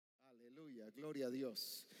Gloria a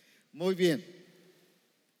Dios. Muy bien.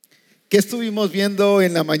 ¿Qué estuvimos viendo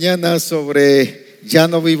en la mañana sobre ya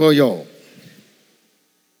no vivo yo?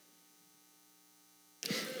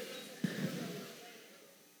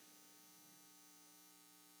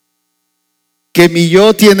 Que mi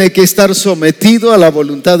yo tiene que estar sometido a la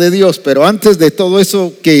voluntad de Dios. Pero antes de todo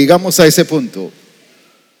eso, que llegamos a ese punto.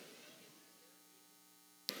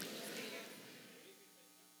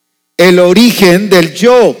 El origen del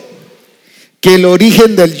yo. Que el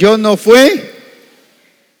origen del yo no fue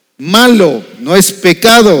malo, no es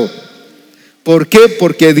pecado. ¿Por qué?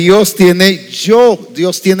 Porque Dios tiene yo,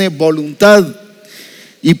 Dios tiene voluntad.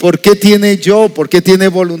 ¿Y por qué tiene yo? ¿Por qué tiene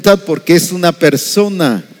voluntad? Porque es una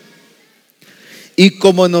persona. Y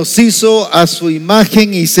como nos hizo a su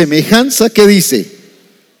imagen y semejanza, ¿qué dice?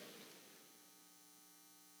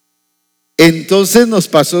 Entonces nos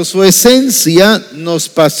pasó su esencia, nos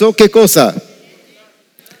pasó ¿qué cosa?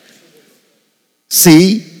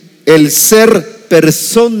 Sí, el ser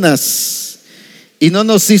personas. Y no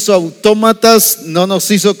nos hizo autómatas, no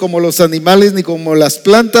nos hizo como los animales ni como las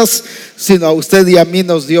plantas, sino a usted y a mí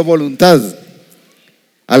nos dio voluntad.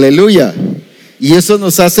 Aleluya. Y eso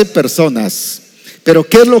nos hace personas. Pero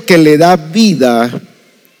 ¿qué es lo que le da vida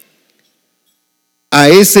a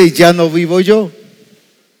ese ya no vivo yo?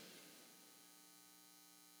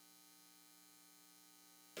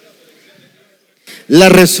 La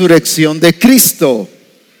resurrección de Cristo.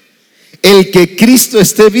 El que Cristo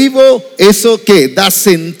esté vivo, eso que da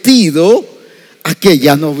sentido a que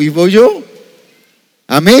ya no vivo yo.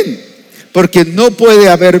 Amén. Porque no puede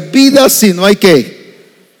haber vida si no hay ¿qué?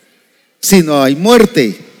 Si no hay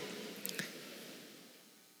muerte.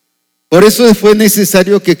 Por eso fue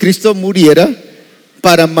necesario que Cristo muriera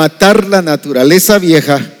para matar la naturaleza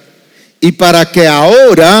vieja y para que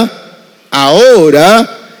ahora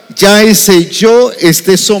ya ese yo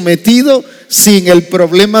esté sometido sin el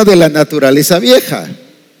problema de la naturaleza vieja.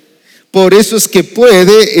 Por eso es que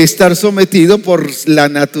puede estar sometido por la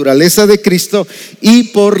naturaleza de Cristo y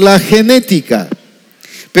por la genética.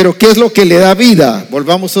 Pero ¿qué es lo que le da vida?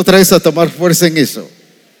 Volvamos otra vez a tomar fuerza en eso.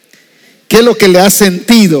 ¿Qué es lo que le da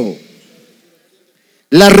sentido?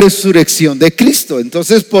 La resurrección de Cristo.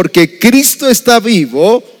 Entonces, porque Cristo está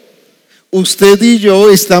vivo, usted y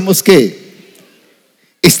yo estamos ¿qué?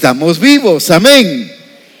 Estamos vivos, amén.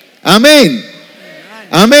 Amén.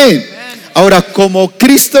 Amén. Ahora, como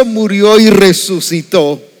Cristo murió y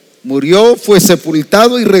resucitó, murió, fue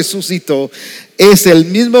sepultado y resucitó, es el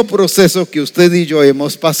mismo proceso que usted y yo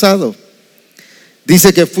hemos pasado.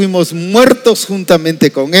 Dice que fuimos muertos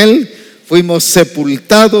juntamente con Él, fuimos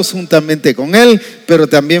sepultados juntamente con Él, pero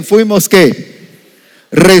también fuimos ¿qué?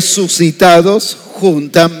 Resucitados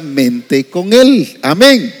juntamente con Él.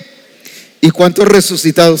 Amén. ¿Y cuántos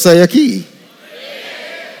resucitados hay aquí?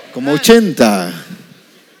 Como 80.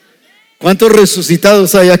 ¿Cuántos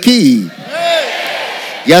resucitados hay aquí?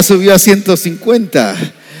 Ya subió a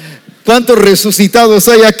 150. ¿Cuántos resucitados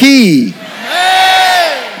hay aquí?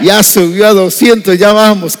 Ya subió a 200, ya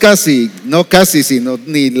vamos casi, no casi, sino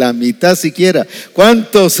ni la mitad siquiera.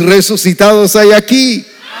 ¿Cuántos resucitados hay aquí?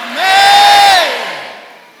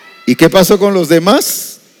 ¿Y qué pasó con los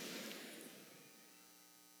demás?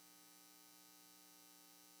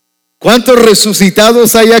 ¿Cuántos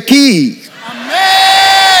resucitados hay aquí?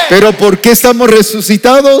 Amén. ¿Pero por qué estamos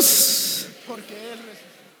resucitados? Porque Él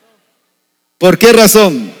resucitó. ¿Por qué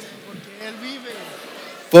razón? Porque Él vive.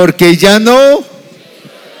 Porque ya no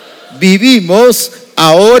vivimos,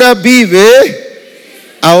 ahora vive,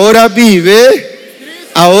 ahora vive,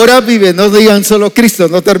 ahora vive. No digan solo Cristo,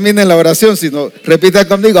 no terminen la oración, sino repitan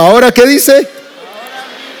conmigo. ¿Ahora qué dice? Ahora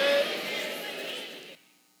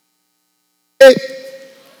vive.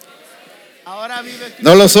 Ahora vive Cristo.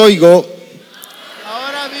 No los oigo.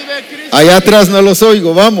 Ahora vive Cristo. Allá atrás no los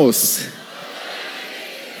oigo, vamos.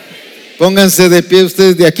 Pónganse de pie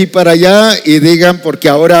ustedes de aquí para allá y digan, porque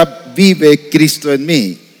ahora vive Cristo en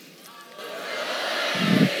mí.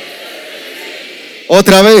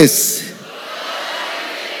 Otra vez.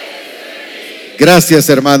 Gracias,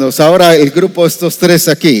 hermanos. Ahora el grupo, estos tres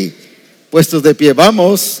aquí, puestos de pie,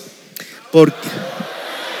 vamos. Porque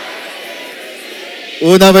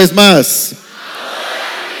una vez más.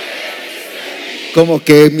 Como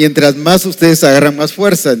que mientras más ustedes agarran más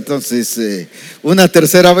fuerza. Entonces una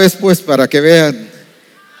tercera vez pues para que vean.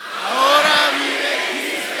 Ahora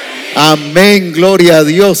vive Cristo. Amén, gloria a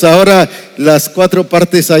Dios. Ahora las cuatro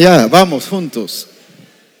partes allá, vamos juntos.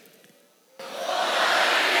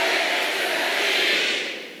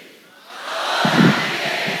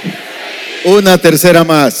 Una tercera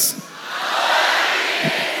más.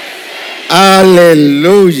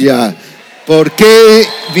 Aleluya. ¿Por qué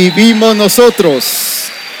vivimos nosotros?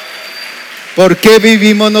 ¿Por qué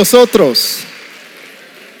vivimos nosotros?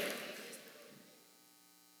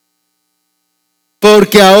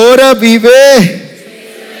 Porque ahora vive.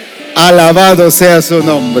 Alabado sea su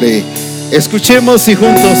nombre. Escuchemos y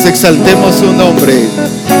juntos exaltemos su nombre.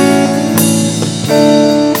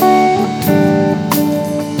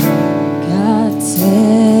 God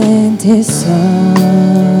sent his son.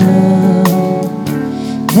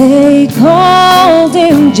 They called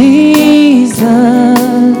him Jesus.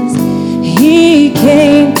 He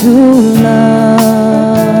came to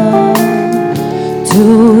love,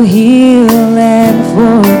 to heal and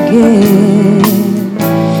forgive.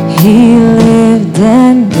 He lived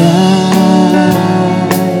and died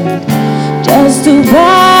just to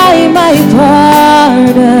buy my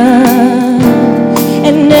pardon.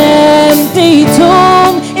 An empty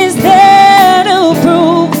tomb is there to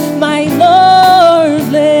prove my Lord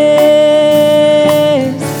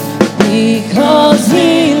lives. Because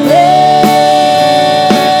he lives,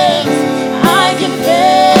 I can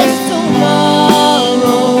face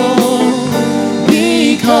tomorrow.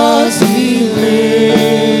 Because he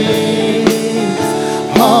lives,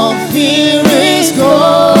 all fear is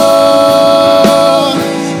gone.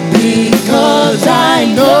 Because I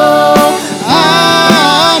know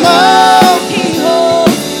he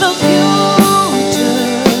holds the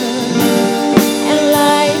future, and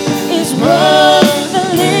life is worth the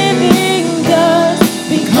living just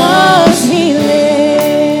because he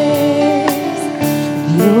lives.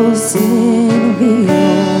 Dios envió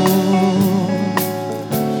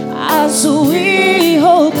a su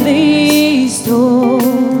Hijo Cristo.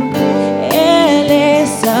 Él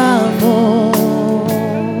es amor,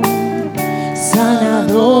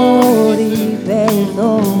 sanador y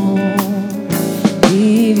perdón.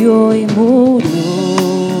 Vivió y murió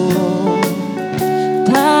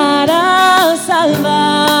para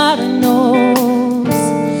salvarnos,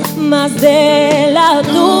 mas de la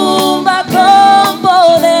tumba con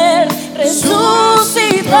poder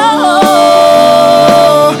resucitó.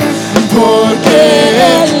 Porque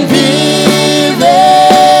Él vive,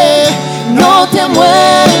 no temo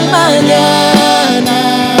el mañana.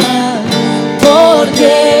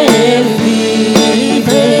 Porque Él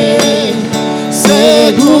vive,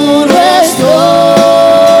 seguro estoy.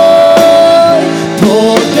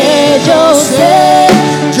 Porque yo sé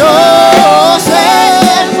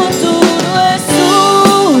el futuro es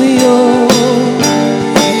suyo,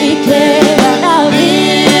 y que la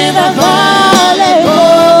vida vale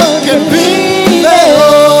porque Él vive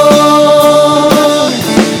hoy.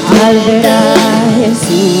 Al ver a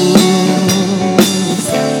Jesús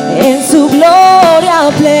en su gloria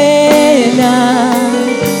plena,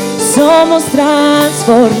 somos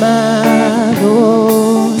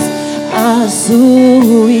transformados a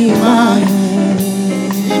su imagen.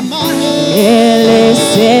 Él es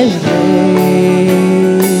el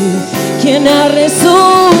Rey, quien ha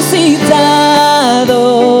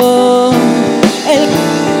resucitado. Él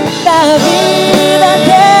da vida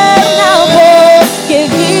eterna porque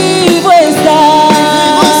vivo está.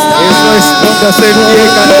 Eso es, póngase en pie,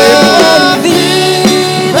 cantemos.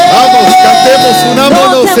 Vamos, cantemos,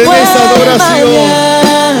 unámonos en esa adoración.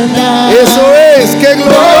 Eso es, qué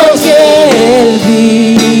glorioso. Porque Él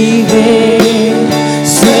vive,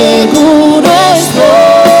 seguro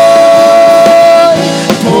estoy.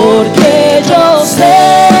 Porque yo sé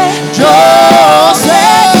que el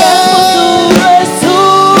futuro es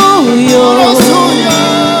suyo,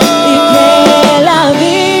 y que la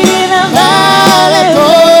vida vale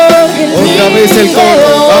porque Él Otra vez el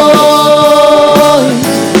coro, vamos. hoy.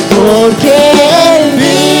 Porque Él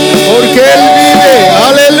vive, Porque Él vive,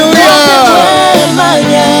 aleluya.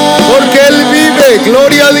 Porque Él vive,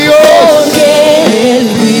 gloria a Dios. Porque Él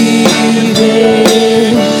vive,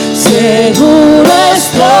 seguro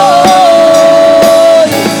estoy.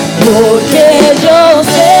 Porque yo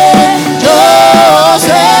sé que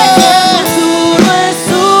el futuro es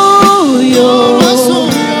suyo,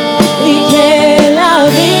 y que la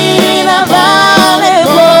vida vale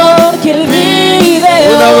porque Él vive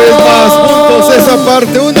Una vez más, hoy. juntos esa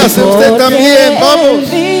parte, únase usted también, vamos.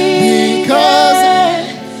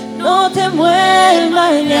 No temo el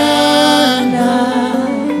mañana,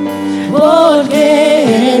 porque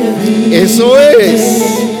Él vive. Eso es.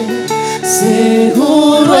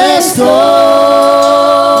 Seguro estoy,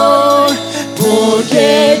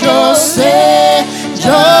 porque yo sé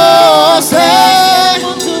el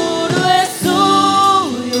futuro es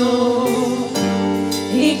suyo,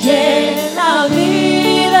 y que la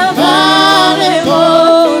vida vale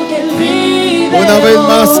porque Él vive. Una vez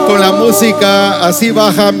más con la música así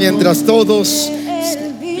baja mientras todos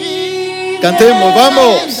Él vive Cantemos,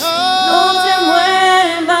 vamos. No te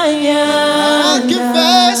muevas ya,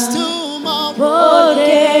 Confess tomorrow,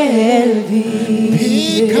 porque Él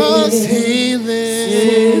vive. because He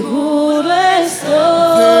lives. Seguro There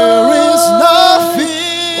estoy, is no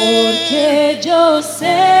fear, porque yo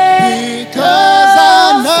sé, because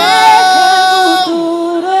I know que el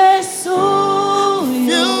futuro es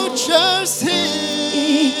suyo future's y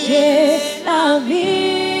His. que la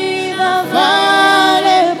vida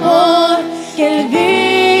vale porque Él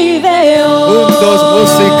vive hoy. Juntos,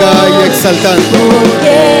 música y exaltando.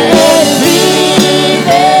 Porque Él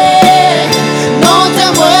vive, No te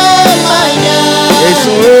muevas ya,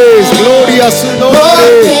 Eso es, gloria a su nombre.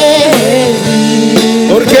 porque Él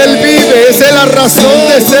vive. Porque Él vive, esa es la razón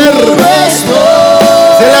de ser.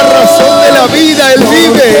 Esa es la razón de la vida. Él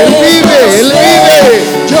vive, Él vive, Él vive.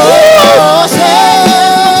 yo sé,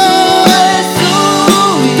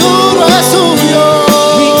 futuro es suyo.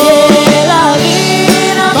 Y que la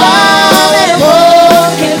vida vale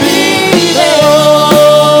porque Él vive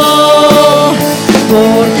hoy.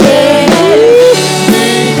 Porque Él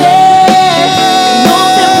vive, no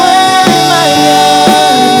te muevas ya,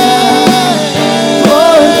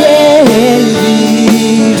 porque Él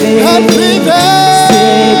vive. Él vive.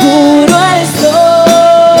 Seguro estoy,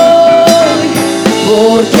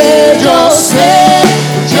 porque yo sé,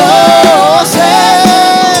 futuro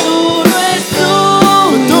es suyo,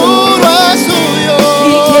 Futuro es y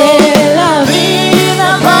suyo. que la vida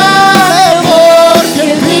vale porque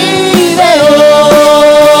Él vive hoy.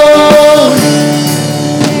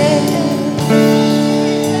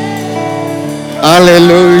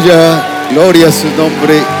 Aleluya, gloria a su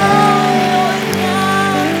nombre.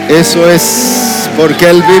 Eso es, porque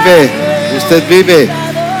Él vive, usted vive,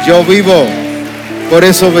 yo vivo. Por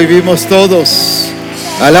eso vivimos todos.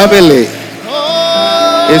 Alábele.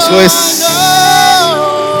 Eso es,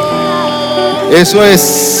 eso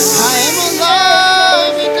es,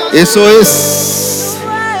 eso es.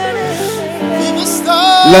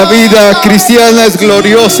 La vida cristiana es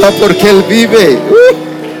gloriosa porque Él vive.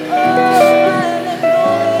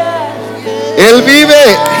 Él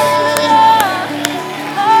vive.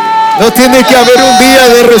 No tiene que haber un día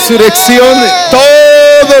de resurrección.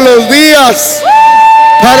 Todos los días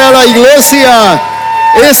para la iglesia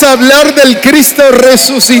es hablar del Cristo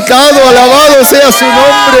resucitado. Alabado sea su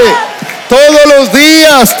nombre. Todos los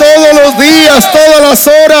días, todas las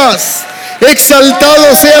horas.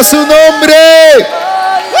 Exaltado sea su nombre.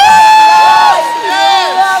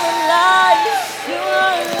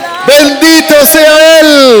 Bendito sea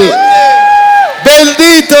Él.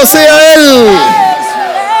 Bendito sea Él.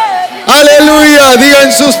 Aleluya, diga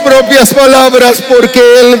en sus propias palabras, porque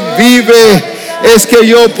Él vive, es que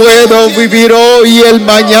yo puedo vivir hoy y el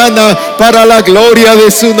mañana para la gloria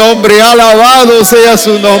de su nombre. Alabado sea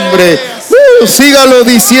su nombre. Sígalo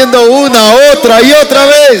diciendo una, otra y otra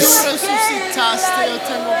vez. Resucitaste, yo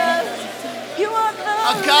tengo vida en ti.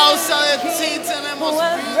 A causa de ti tenemos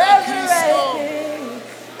vida, Cristo.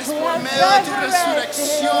 Es por medio de tu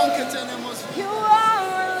resurrección que tenemos vida.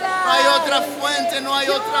 No hay otra fuente, no hay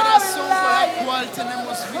otra razón por la cual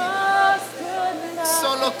tenemos vida.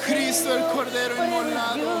 Solo Cristo, el Cordero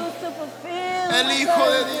inmolado, el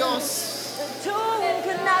Hijo de Dios,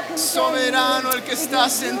 soberano, el que está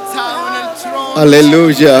sentado en el trono.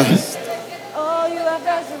 Aleluya.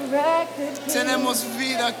 Tenemos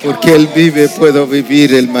vida. Porque Él vive, puedo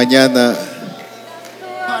vivir el mañana.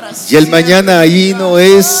 para Y el mañana ahí no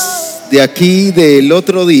es de aquí, del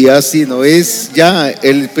otro día, sino es ya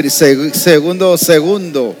el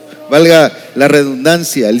segundo, valga la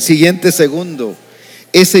redundancia, el siguiente segundo.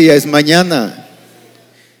 Ese ya es mañana.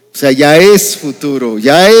 O sea, ya es futuro,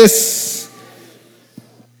 ya es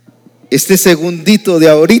este segundito de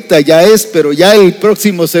ahorita, ya es, pero ya el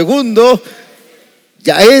próximo segundo,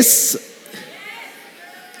 ya es.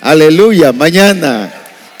 Aleluya, mañana.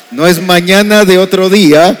 No es mañana de otro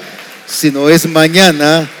día, sino es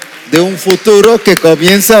mañana de un futuro que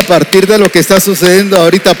comienza a partir de lo que está sucediendo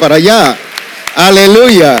ahorita para allá.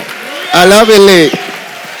 Aleluya, alábele.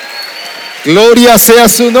 Gloria sea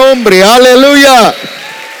su nombre, aleluya.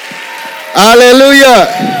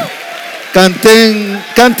 Aleluya.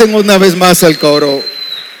 Canten una vez más el coro.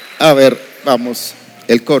 A ver, vamos,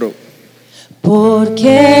 el coro.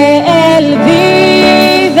 Porque Él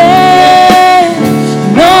vive,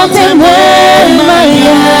 no te muevas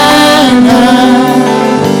mañana.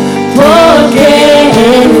 Porque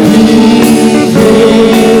Él vive,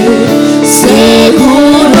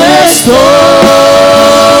 seguro estoy.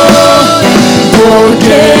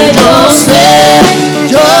 Porque yo sé,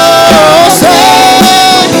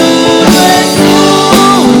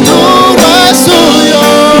 futuro es suyo.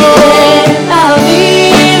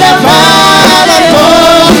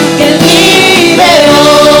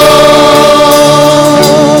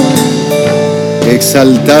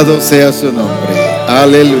 Exaltado sea su nombre.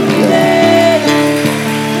 Aleluya.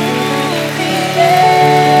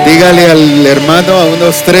 Dígale al hermano, a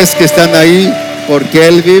unos 3 que están ahí, porque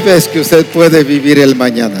Él vive, es que usted puede vivir el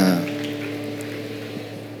mañana.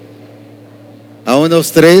 A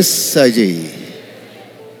unos 3 allí.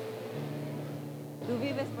 Tú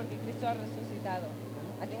vives porque Cristo ha resucitado.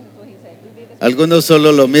 I think that's what he said. Tú vives porque Algunos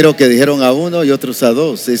solo lo miro que dijeron a 1 y otros a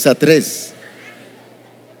 2, es a 3.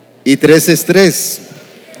 Y 3 es 3.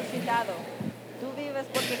 resucitado. Tú vives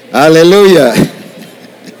porque Cristo. Aleluya. I don't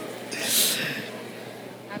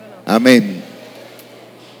know. Amén.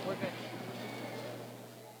 We're good.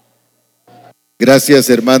 Gracias,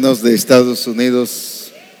 hermanos de Estados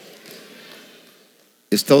Unidos.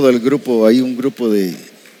 Es todo el grupo, hay un grupo de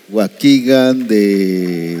Waukegan,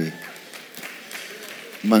 de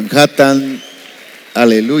Manhattan.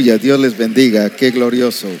 Aleluya, Dios les bendiga, qué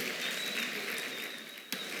glorioso.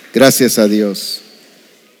 Gracias a Dios.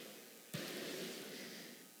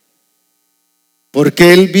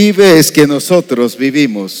 Porque Él vive es que nosotros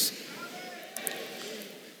vivimos.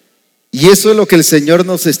 Y eso es lo que el Señor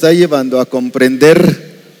nos está llevando a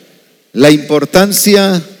comprender, la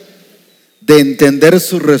importancia de entender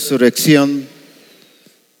su resurrección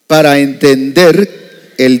para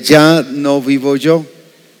entender el ya no vivo yo.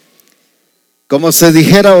 Como se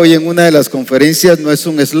dijera hoy en una de las conferencias, no es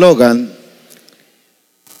un eslogan,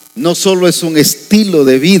 no solo es un estilo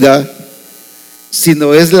de vida,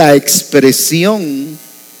 sino es la expresión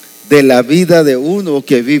de la vida de uno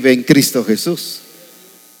que vive en Cristo Jesús.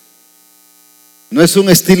 No es un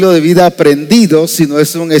estilo de vida aprendido, sino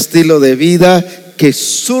es un estilo de vida que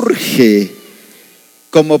surge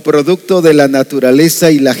como producto de la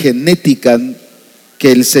naturaleza y la genética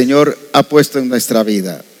que el Señor ha puesto en nuestra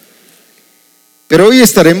vida. Pero hoy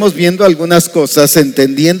estaremos viendo algunas cosas,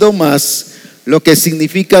 entendiendo más lo que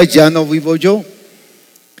significa ya no vivo yo,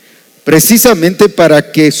 precisamente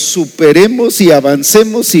para que superemos y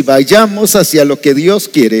avancemos y vayamos hacia lo que Dios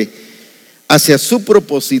quiere, hacia su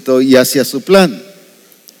propósito y hacia su plan.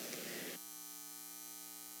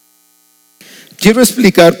 Quiero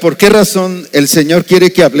explicar por qué razón el Señor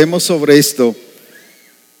quiere que hablemos sobre esto.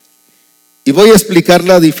 Y voy a explicar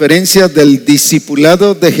la diferencia del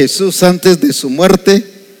discipulado de Jesús antes de su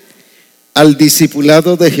muerte al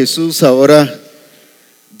discipulado de Jesús ahora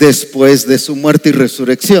después de su muerte y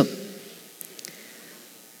resurrección.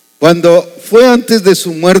 Cuando fue antes de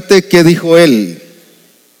su muerte, ¿qué dijo Él?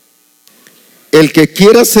 El que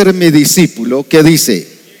quiera ser mi discípulo, ¿qué dice?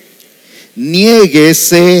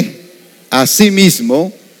 Niéguese a sí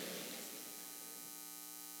mismo.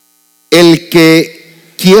 El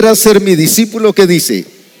que quiera ser mi discípulo, ¿qué dice?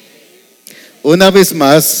 Una vez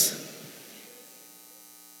más,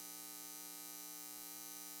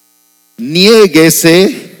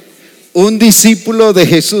 niéguese. Un discípulo de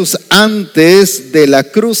Jesús antes de la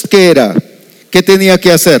cruz, ¿qué era? ¿Qué tenía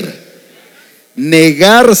que hacer?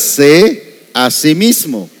 Negarse a sí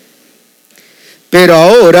mismo. Pero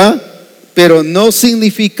ahora, pero no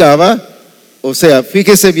significaba, o sea,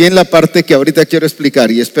 fíjese bien la parte que ahorita quiero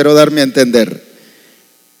explicar y espero darme a entender.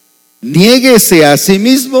 Niéguese a sí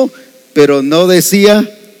mismo, pero no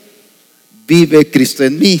decía, vive Cristo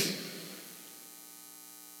en mí.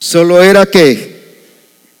 Solo era que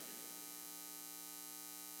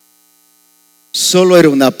solo era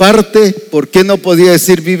una parte. ¿Por qué no podía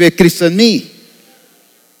decir vive Cristo en mí?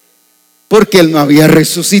 Porque Él no había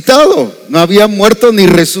resucitado, no había muerto ni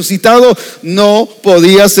resucitado, no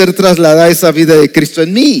podía ser trasladada esa vida de Cristo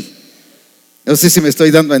en mí. No sé si me estoy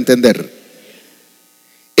dando a entender.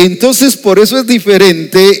 Entonces, por eso es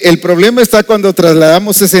diferente. El problema está cuando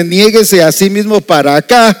trasladamos ese niéguese a sí mismo para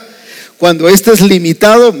acá, cuando este es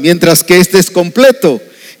limitado, mientras que este es completo.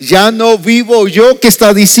 Ya no vivo yo, ¿qué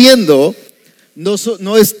está diciendo?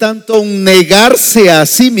 No es tanto un negarse a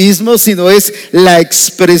sí mismo, sino es la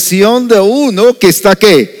expresión de uno que está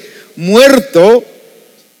 ¿qué? Muerto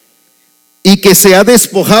y que se ha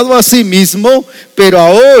despojado a sí mismo, pero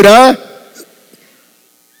ahora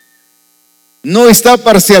no está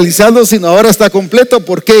parcializado, sino ahora está completo.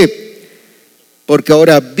 ¿Por qué? Porque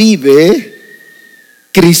ahora vive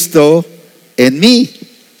Cristo en mí.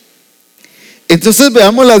 Entonces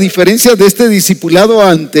veamos la diferencia de este discipulado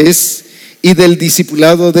antes y del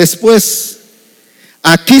discipulado después.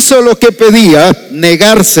 Aquí solo que pedía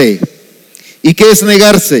negarse. ¿Y qué es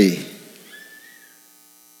negarse?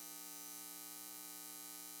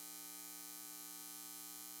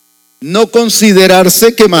 No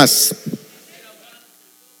considerarse, ¿qué más?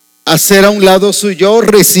 Hacer a un lado su yo,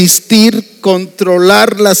 resistir,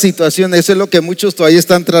 controlar la situación. Eso es lo que muchos todavía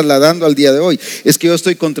están trasladando al día de hoy. Es que yo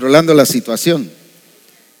estoy controlando la situación.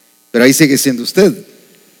 Pero ahí sigue siendo usted,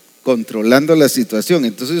 controlando la situación.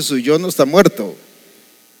 Entonces su yo no está muerto.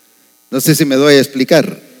 No sé si me doy a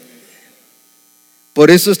explicar. Por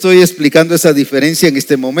eso estoy explicando esa diferencia en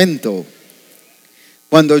este momento.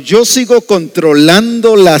 Cuando yo sigo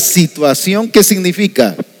controlando la situación, ¿qué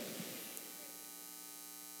significa?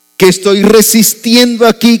 Que estoy resistiendo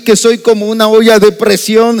aquí, que soy como una olla de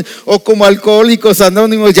presión o como Alcohólicos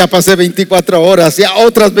Anónimos. Ya pasé 24 horas, ya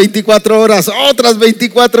otras 24 horas, otras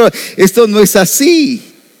 24 horas. Esto no es así.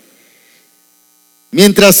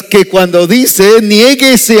 Mientras que cuando dice,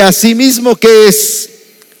 niéguese a sí mismo, ¿qué es?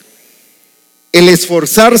 El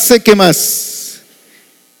esforzarse, ¿qué más?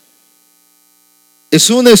 Es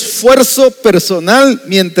un esfuerzo personal,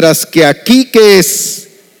 mientras que aquí, ¿qué es?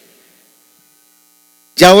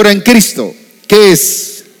 Ya ahora en Cristo, ¿qué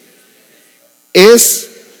es? Es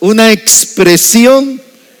una expresión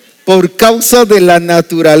por causa de la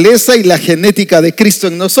naturaleza y la genética de Cristo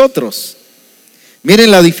en nosotros.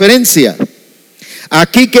 Miren la diferencia.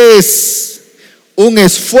 Aquí, ¿qué es? Un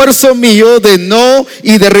esfuerzo mío de no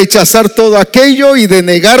y de rechazar todo aquello y de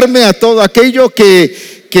negarme a todo aquello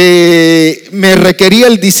que me requería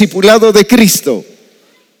el discipulado de Cristo.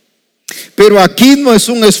 Pero aquí no es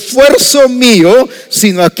un esfuerzo mío,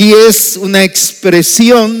 sino aquí es una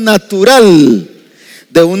expresión natural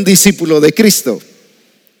de un discípulo de Cristo.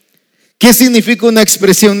 ¿Qué significa una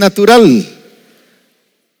expresión natural?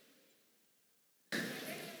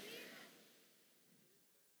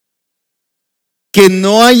 Que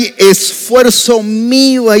no hay esfuerzo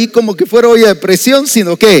mío ahí como que fuera olla de presión,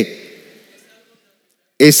 sino que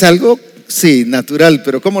es algo, sí, natural.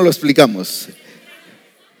 Pero ¿cómo lo explicamos?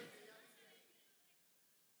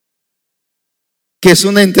 Que es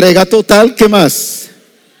una entrega total. ¿Qué más?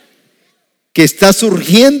 Que está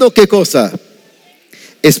surgiendo, ¿qué cosa?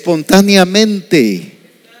 Espontáneamente.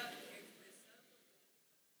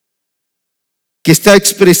 Que está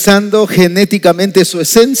expresando genéticamente su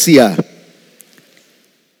esencia.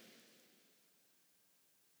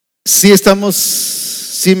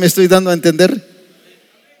 ¿Sí me estoy dando a entender?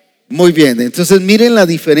 Muy bien, entonces miren la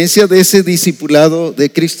diferencia de ese discipulado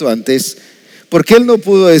de Cristo antes. Porque Él no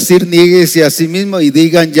pudo decir, niéguese a sí mismo y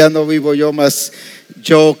digan, ya no vivo yo más,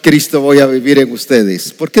 yo Cristo voy a vivir en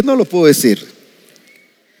ustedes. ¿Por qué no lo pudo decir?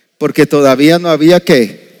 Porque todavía no había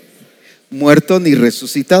muerto ni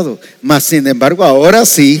resucitado. Mas sin embargo ahora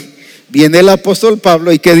sí, viene el apóstol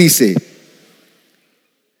Pablo y ¿qué dice?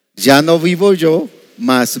 Ya no vivo yo,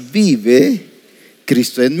 mas vive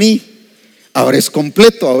Cristo en mí. Ahora es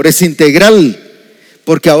completo, ahora es integral,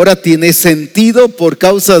 porque ahora tiene sentido por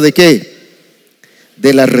causa de ¿qué?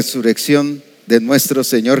 De la resurrección de nuestro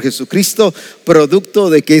Señor Jesucristo, producto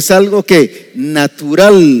de que es algo que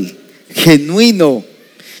natural, genuino.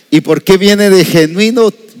 ¿Y por qué viene de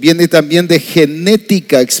genuino? Viene también de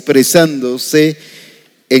genética expresándose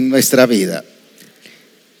en nuestra vida.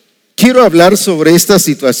 Quiero hablar sobre estas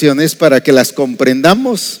situaciones para que las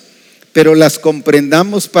comprendamos, pero las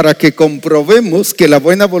comprendamos para que comprobemos que la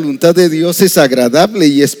buena voluntad de Dios es agradable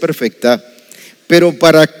y es perfecta, pero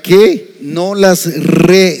para que no las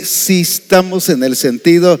resistamos en el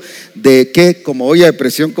sentido de que, como olla de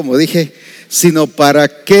presión, como dije, sino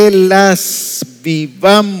para que las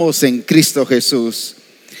vivamos en Cristo Jesús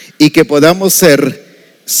y que podamos ser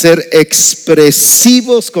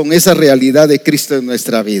expresivos con esa realidad de Cristo en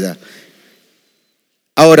nuestra vida.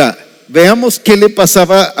 Ahora, veamos qué le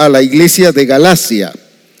pasaba a la iglesia de Galacia.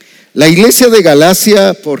 La iglesia de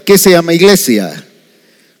Galacia, ¿por qué se llama iglesia?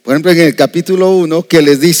 Por ejemplo, en el capítulo 1, ¿qué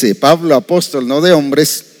les dice? Pablo, apóstol, no de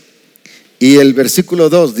hombres. Y el versículo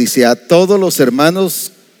 2 dice, a todos los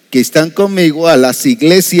hermanos que están conmigo, a las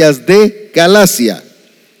iglesias de Galacia.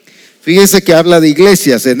 Fíjense que habla de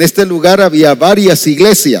iglesias. En este lugar había varias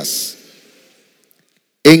iglesias.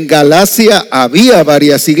 En Galacia había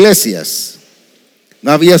varias iglesias.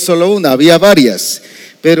 No había solo una, había varias.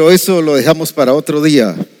 Pero eso lo dejamos para otro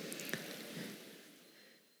día.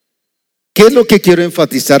 ¿Qué es lo que quiero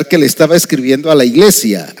enfatizar? Que le estaba escribiendo a la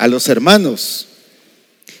iglesia, a los hermanos.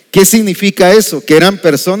 ¿Qué significa eso? Que eran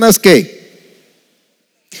personas que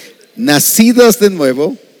nacidas de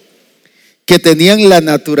nuevo, que tenían la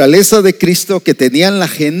naturaleza de Cristo, que tenían la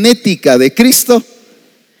genética de Cristo,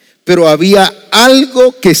 pero había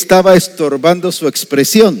algo que estaba estorbando su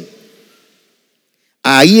expresión.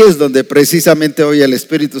 Ahí es donde precisamente hoy el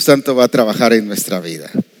Espíritu Santo va a trabajar en nuestra vida.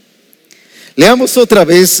 Leamos otra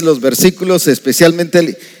vez los versículos,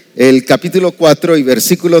 especialmente el capítulo 4 y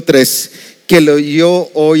versículo 3, que leyó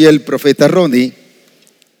hoy el profeta Ronnie.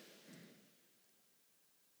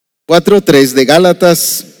 4:3 de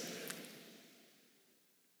Gálatas.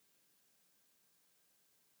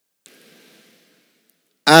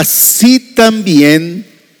 así también.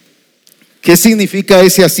 ¿Qué significa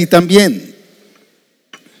ese así también?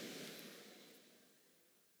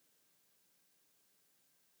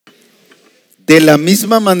 De la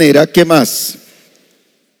misma manera, ¿qué más?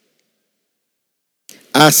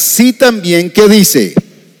 Así también, ¿qué dice?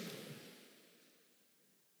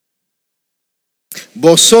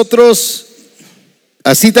 Vosotros,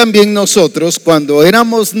 así también nosotros, cuando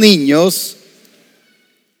éramos niños,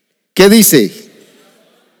 ¿qué dice?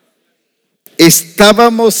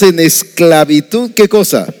 Estábamos en esclavitud, ¿qué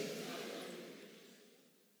cosa?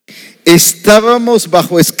 Estábamos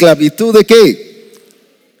bajo esclavitud ¿de qué?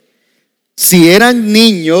 Si eran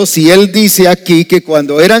niños, y él dice aquí que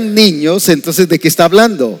cuando eran niños, entonces ¿de qué está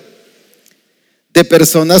hablando? De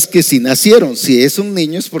personas que sí nacieron. Si es un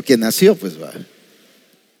niño es porque nació, pues va.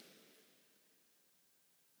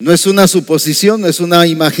 No es una suposición, no es una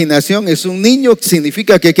imaginación, es un niño,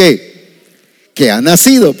 significa que ¿qué? Que ha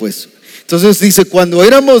nacido, pues. Entonces dice, cuando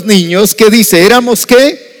éramos niños, ¿qué dice? Éramos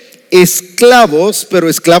 ¿qué? Esclavos, pero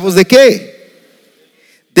 ¿esclavos de qué?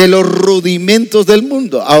 De los rudimentos del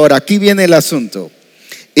mundo. Ahora, aquí viene el asunto.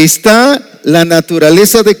 Está la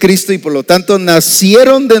naturaleza de Cristo y por lo tanto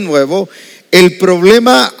nacieron de nuevo. El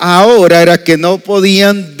problema ahora era que no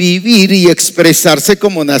podían vivir y expresarse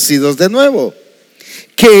como nacidos de nuevo.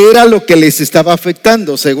 ¿Qué era lo que les estaba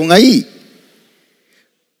afectando según ahí?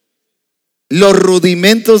 Los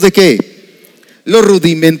rudimentos de qué? Los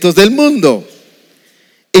rudimentos del mundo.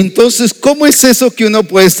 Entonces, ¿cómo es eso que uno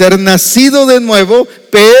puede ser nacido de nuevo,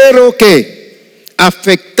 pero qué?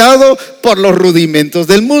 Afectado por los rudimentos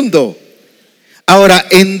del mundo. Ahora,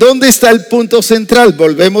 ¿en dónde está el punto central?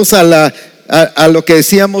 Volvemos a lo que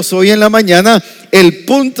decíamos hoy en la mañana. El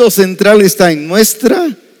punto central está en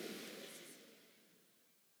nuestra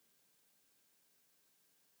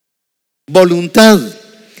voluntad,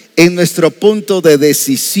 en nuestro punto de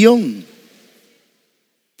decisión.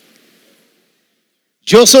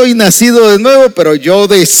 Yo soy nacido de nuevo, pero yo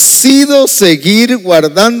decido seguir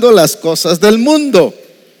guardando las cosas del mundo.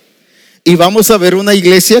 Y vamos a ver una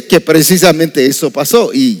iglesia que precisamente eso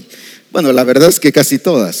pasó. Y bueno, la verdad es que casi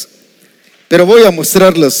todas. Pero voy a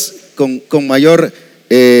mostrarlos con mayor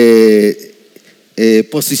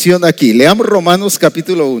posición aquí. Leamos Romanos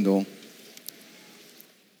capítulo 1.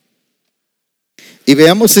 Y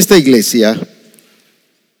veamos esta iglesia.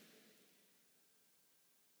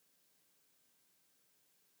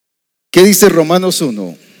 ¿Qué dice Romanos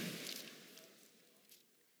 1?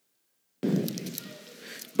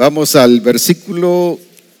 Vamos al versículo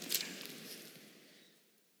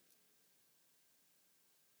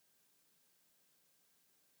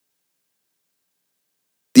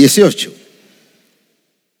 18.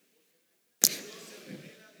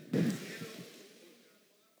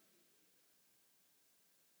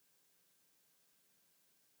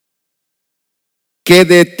 Que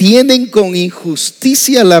detienen con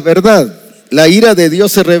injusticia la verdad. La ira de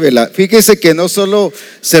Dios se revela. Fíjese que no solo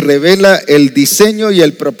se revela el diseño y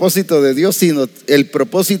el propósito de Dios, sino el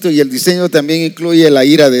propósito y el diseño también incluye la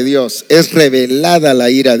ira de Dios. Es revelada la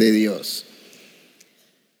ira de Dios.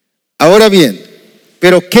 Ahora bien,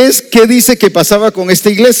 pero ¿qué dice que pasaba con esta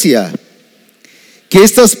iglesia? Que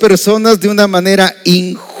estas personas de una manera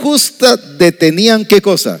injusta detenían ¿qué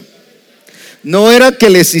cosa? No era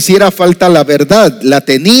que les hiciera falta la verdad, la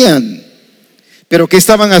tenían. Pero ¿qué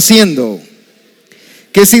estaban haciendo?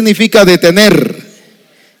 ¿Qué significa detener?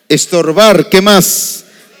 Estorbar, ¿qué más?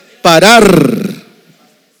 Parar,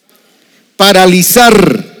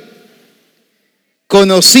 paralizar.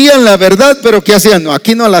 Conocían la verdad, pero ¿qué hacían? No,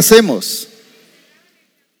 aquí no la hacemos.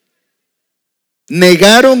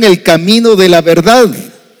 Negaron el camino de la verdad.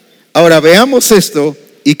 Ahora veamos esto.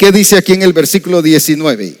 ¿Y qué dice aquí en el versículo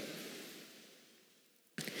 19?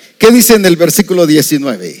 ¿Qué dice en el versículo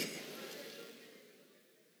 19?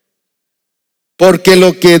 Porque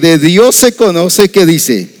lo que de Dios se conoce, ¿qué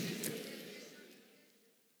dice?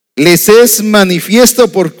 Les es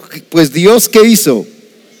manifiesto pues Dios, ¿qué hizo?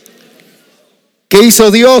 ¿Qué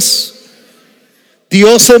hizo Dios?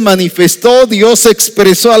 Dios se manifestó, Dios se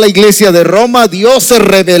expresó a la iglesia de Roma, Dios se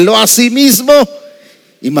reveló a sí mismo.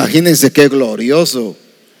 Imagínense qué glorioso.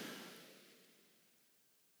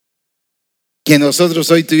 Que nosotros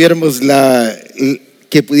hoy tuviéramos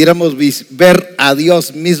que pudiéramos ver a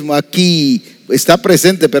Dios mismo aquí. Está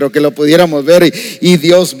presente, pero que lo pudiéramos ver y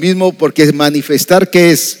Dios mismo, porque manifestar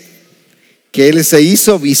 ¿qué es? Que Él se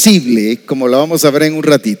hizo visible, como lo vamos a ver en un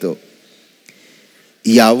ratito.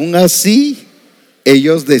 Y aún así,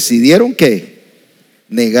 ellos decidieron ¿qué?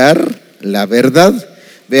 Negar la verdad.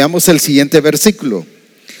 Veamos el siguiente versículo.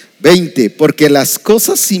 20, porque las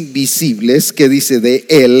cosas invisibles que dice de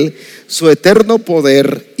Él, su eterno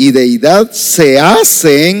poder y deidad se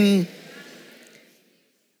hacen,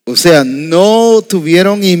 o sea, no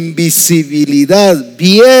tuvieron invisibilidad,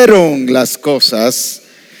 vieron las cosas.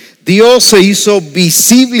 Dios se hizo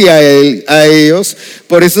visible a ellos.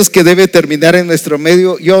 Por eso es que debe terminar en nuestro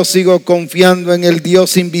medio: yo sigo confiando en el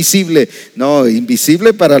Dios invisible. No,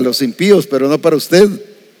 invisible para los impíos, pero no para usted.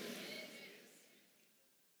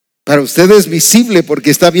 Para usted es visible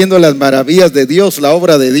porque está viendo las maravillas de Dios, la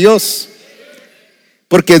obra de Dios.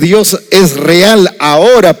 Porque Dios es real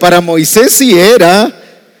ahora. Para Moisés sí era.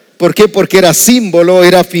 ¿Por qué? Porque era símbolo,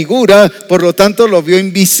 era figura, por lo tanto lo vio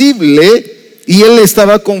invisible. Y él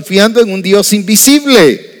estaba confiando en un Dios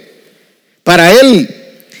invisible para él.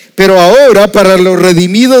 Pero ahora, para los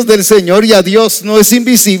redimidos del Señor, ya Dios no es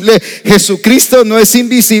invisible. Jesucristo no es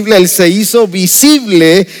invisible. Él se hizo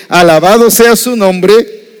visible. Alabado sea su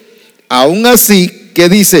nombre. Aún así, ¿qué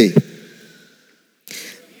dice?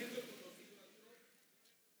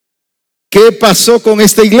 ¿Qué pasó con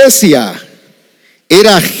esta iglesia?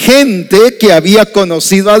 Era gente que había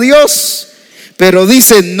conocido a Dios. Pero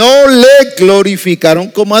dice, no le glorificaron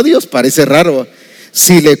como a Dios. Parece raro.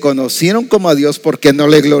 Si le conocieron como a Dios, ¿por qué no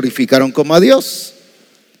le glorificaron como a Dios?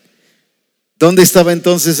 ¿Dónde estaba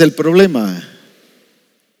entonces el problema?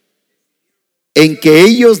 En que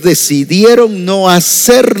ellos decidieron no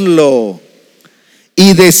hacerlo.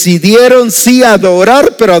 Y decidieron sí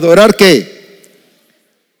adorar, pero ¿adorar qué?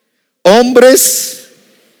 Hombres,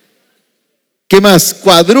 ¿qué más?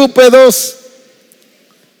 Cuadrúpedos.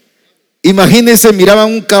 Imagínense,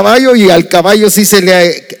 miraban un caballo y al caballo sí se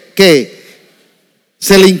le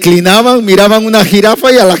inclinaban, miraban una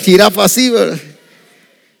jirafa y a la jirafa así, ¿verdad?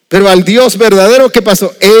 Pero al Dios verdadero, ¿qué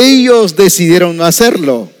pasó? Ellos decidieron no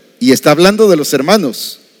hacerlo. Y está hablando de los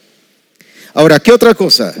hermanos. Ahora, ¿qué otra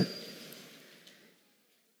cosa?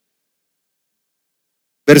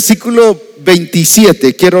 Versículo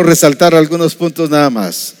 27, quiero resaltar algunos puntos nada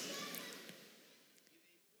más.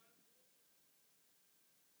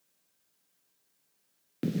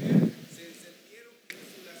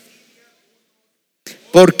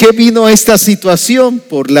 ¿Por qué vino esta situación?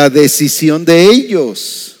 Por la decisión de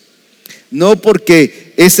ellos. No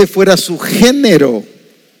porque ese fuera su género.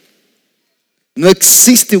 No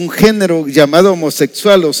existe un género llamado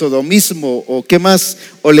homosexual o sodomismo o qué más,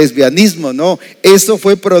 o lesbianismo. No, eso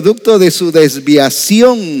fue producto de su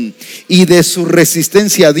desviación y de su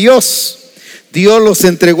resistencia a Dios. Dios los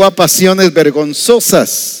entregó a pasiones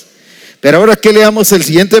vergonzosas. Pero ahora que leamos el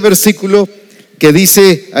siguiente versículo que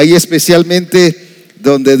dice ahí especialmente,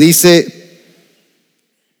 donde dice,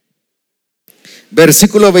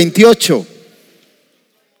 versículo 28,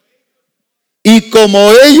 y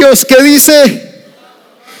como ellos, ¿qué dice?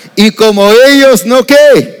 Y como ellos, ¿no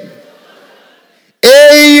qué?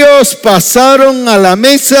 Ellos pasaron a la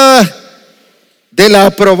mesa de la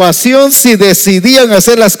aprobación si decidían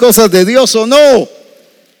hacer las cosas de Dios o no.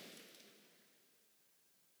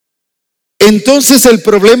 Entonces el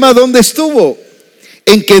problema, ¿dónde estuvo?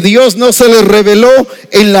 En que Dios no se les reveló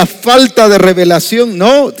en la falta de revelación.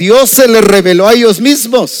 No, Dios se les reveló a ellos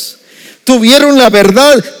mismos. Tuvieron la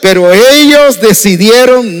verdad, pero ellos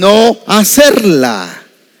decidieron no hacerla.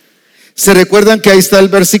 ¿Se recuerdan que ahí está el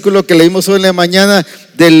versículo que leímos hoy en la mañana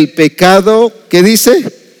del pecado? ¿Qué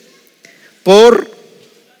dice? Por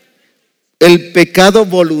el pecado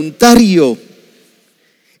voluntario.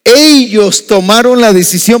 Ellos tomaron la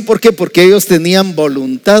decisión. ¿Por qué? Porque ellos tenían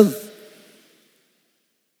voluntad.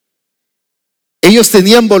 Ellos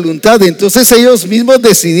tenían voluntad, entonces ellos mismos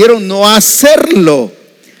decidieron no hacerlo.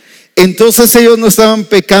 Entonces ellos no estaban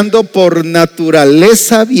pecando por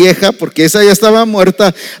naturaleza vieja, porque esa ya estaba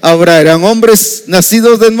muerta. Ahora eran hombres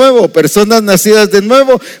nacidos de nuevo, personas nacidas de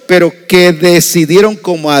nuevo, pero que decidieron,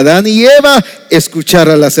 como Adán y Eva, escuchar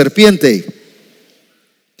a la serpiente.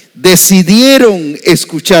 Decidieron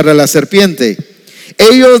escuchar a la serpiente.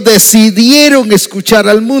 Ellos decidieron escuchar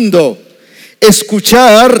al mundo,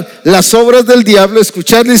 escuchar las obras del diablo,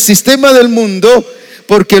 escuchar el sistema del mundo,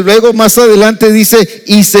 porque luego más adelante dice,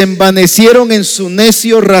 y se envanecieron en su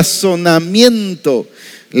necio razonamiento.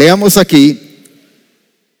 Leamos aquí,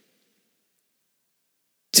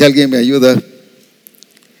 si alguien me ayuda.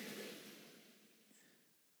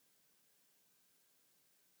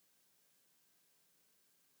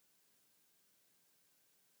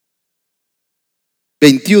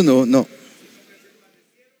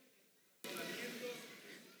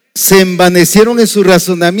 Se envanecieron en sus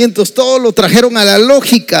razonamientos. Todo lo trajeron a la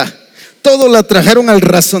lógica, todo lo trajeron al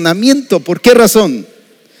razonamiento. ¿Por qué razón?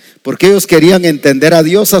 Porque ellos querían entender a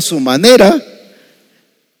Dios a su manera.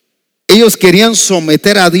 Ellos querían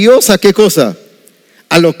someter a Dios ¿a qué cosa?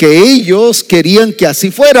 A lo que ellos querían que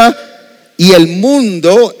así fuera. Y el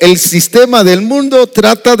mundo, el sistema del mundo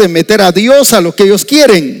trata de meter a Dios a lo que ellos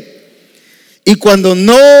quieren. Y cuando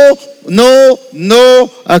no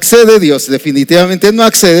accede Dios, definitivamente no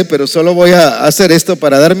accede, pero solo voy a hacer esto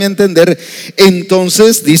para darme a entender.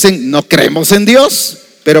 Entonces dicen, no creemos en Dios.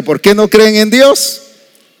 ¿Pero por qué no creen en Dios?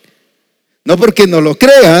 No porque no lo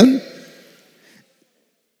crean,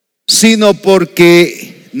 sino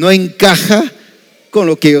porque no encaja con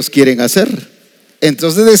lo que ellos quieren hacer.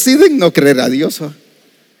 Entonces deciden no creer a Dios.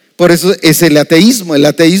 Por eso es el ateísmo. ¿El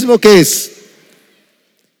ateísmo qué es?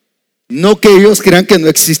 No que ellos crean que no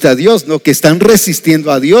exista Dios, no, que están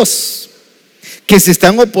resistiendo a Dios, que se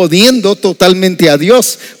están oponiendo totalmente a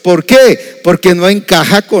Dios. ¿Por qué? Porque no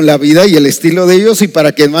encaja con la vida y el estilo de ellos, y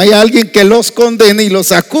para que no haya alguien que los condene y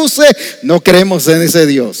los acuse, no creemos en ese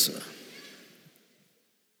Dios.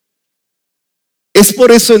 Es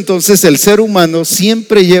por eso entonces el ser humano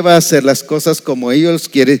siempre lleva a hacer las cosas como ellos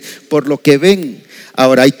quieren, por lo que ven.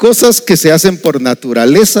 Ahora, hay cosas que se hacen por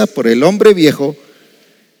naturaleza, por el hombre viejo,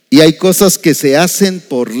 y hay cosas que se hacen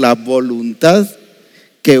por la voluntad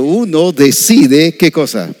que uno decide, ¿qué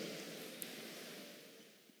cosa?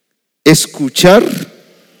 Escuchar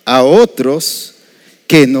a otros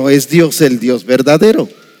que no es Dios, el Dios verdadero.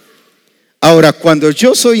 Ahora, cuando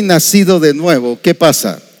yo soy nacido de nuevo, ¿qué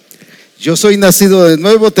pasa? Yo soy nacido de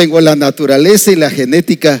nuevo, tengo la naturaleza y la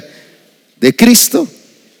genética de Cristo.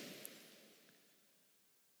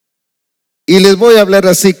 Y les voy a hablar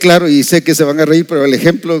así claro, y sé que se van a reír, pero el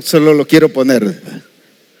ejemplo solo lo quiero poner.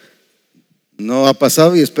 No ha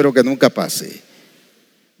pasado y espero que nunca pase.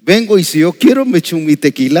 Vengo y si yo quiero me echo mi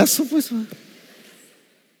tequilazo, pues.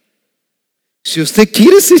 Si usted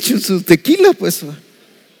quiere se echa su tequila, pues.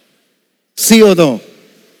 ¿Sí o no?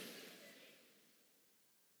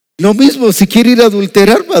 Lo mismo, si quiere ir a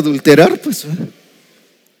adulterar, va a adulterar, pues.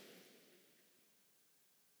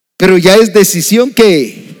 Pero ya es decisión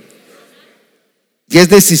ya es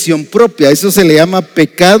decisión propia. Eso se le llama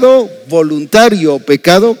pecado voluntario.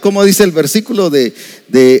 Pecado, como dice el versículo de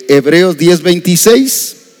Hebreos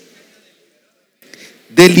 10:26.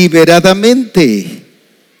 Deliberadamente.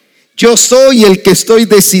 Yo soy el que estoy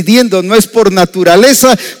decidiendo, no es por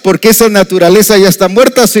naturaleza, porque esa naturaleza ya está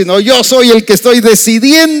muerta, sino yo soy el que estoy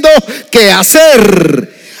decidiendo qué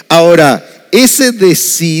hacer. Ahora, ese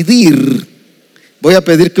decidir, voy a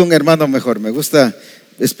pedir que un hermano mejor, me gusta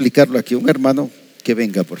explicarlo aquí, un hermano que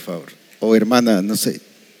venga, por favor, o hermana, no sé.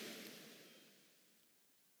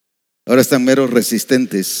 Ahora están meros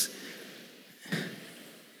resistentes.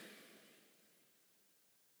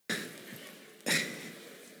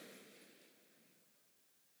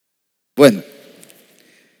 Bueno,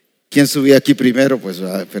 ¿quién subía aquí primero? Pues,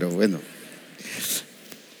 pero bueno.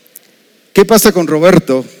 ¿Qué pasa con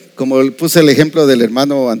Roberto? Como puse el ejemplo del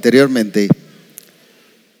hermano anteriormente.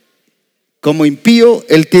 Como impío,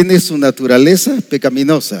 él tiene su naturaleza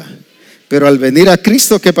pecaminosa, pero al venir a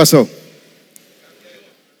Cristo, ¿qué pasó?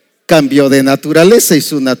 Cambió de naturaleza y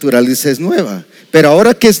su naturaleza es nueva. Pero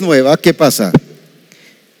ahora que es nueva, ¿qué pasa?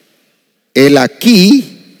 Él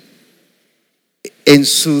aquí, en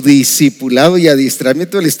su discipulado y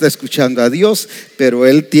adiestramiento, él está escuchando a Dios, pero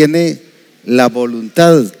él tiene la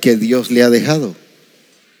voluntad que Dios le ha dejado.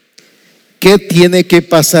 ¿Qué tiene que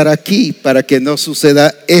pasar aquí para que no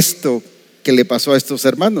suceda esto que le pasó a estos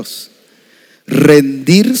hermanos?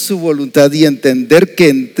 Rendir su voluntad y entender que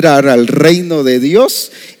entrar al reino de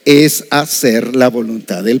Dios es hacer la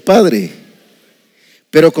voluntad del Padre.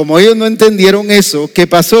 Pero como ellos no entendieron eso, ¿qué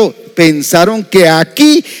pasó? Pensaron que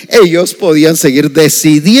aquí ellos podían seguir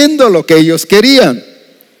decidiendo lo que ellos querían.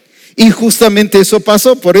 Y justamente eso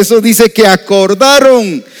pasó. Por eso dice que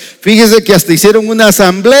acordaron. Fíjese que hasta hicieron una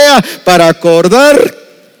asamblea para acordar.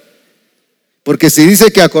 Porque si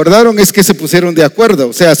dice que acordaron es que se pusieron de acuerdo.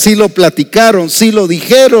 O sea, sí lo platicaron, sí lo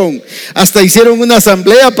dijeron. Hasta hicieron una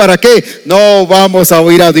asamblea para ¿qué? No vamos a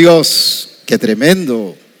oír a Dios. Qué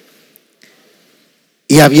tremendo.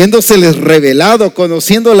 Y habiéndoseles revelado,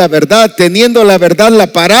 conociendo la verdad, teniendo la verdad,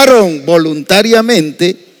 la pararon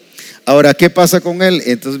voluntariamente. Ahora, ¿qué pasa con él?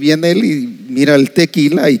 Entonces viene él y mira el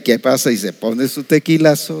tequila, ¿y qué pasa? Y se pone su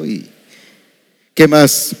tequilazo y ¿qué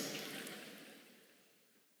más?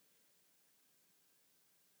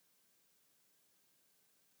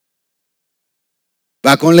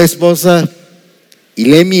 Va con la esposa y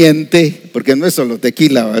le miente, porque no es solo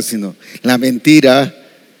tequila, sino la mentira.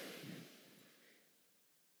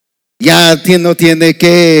 Ya no tiene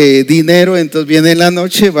que dinero, entonces viene en la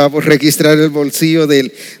noche, va a registrar el bolsillo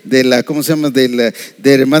de la, ¿cómo se llama? De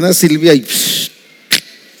hermana Silvia y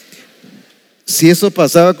Si eso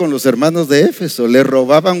pasaba con los hermanos de Éfeso, le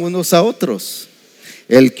robaban unos a otros.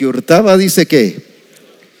 El que hurtaba dice que,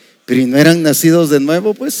 pero no eran nacidos de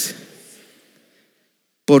nuevo, pues,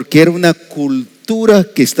 porque era una cultura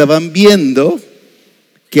que estaban viendo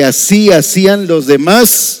que así hacían los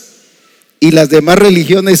demás y las demás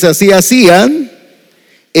religiones así hacían.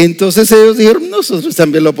 Entonces ellos dijeron, nosotros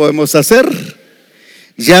también lo podemos hacer.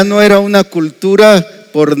 Ya no era una cultura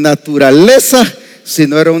por naturaleza,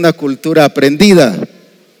 sino era una cultura aprendida.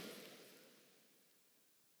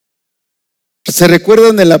 ¿Se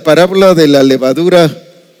recuerdan de la parábola de la levadura?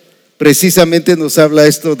 Precisamente nos habla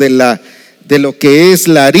esto de lo que es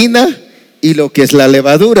la harina y lo que es la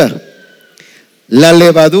levadura. La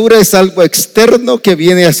levadura es algo externo que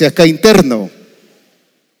viene hacia acá interno.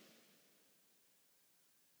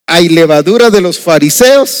 Hay levadura de los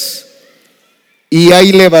fariseos y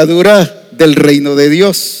hay levadura del reino de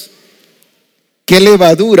Dios. ¿Qué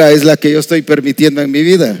levadura es la que yo estoy permitiendo en mi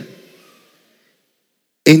vida?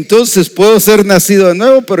 Entonces puedo ser nacido de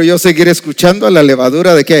nuevo, pero yo seguir escuchando a la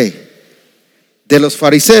levadura ¿de qué? De los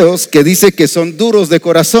fariseos, que dice que son duros de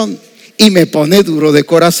corazón, y me pone duro de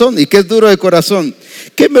corazón. ¿Y qué es duro de corazón?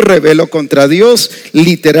 Que me rebelo contra Dios,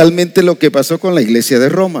 literalmente lo que pasó con la iglesia de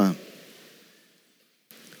Roma.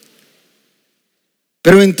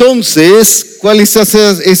 Pero entonces, ¿cuáles son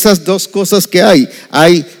esas dos cosas que hay?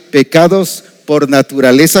 Hay pecados por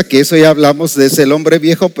naturaleza, que eso ya hablamos de ese hombre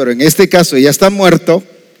viejo, pero en este caso ya está muerto,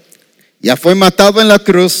 ya fue matado en la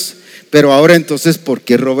cruz. Pero ahora entonces, ¿por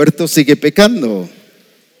qué Roberto sigue pecando?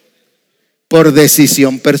 Por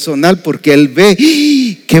decisión personal, porque él ve,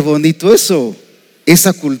 qué bonito eso,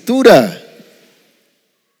 esa cultura.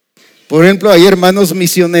 Por ejemplo, hay hermanos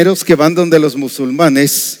misioneros que van donde los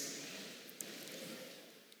musulmanes,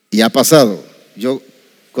 y ha pasado, yo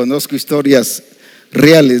conozco historias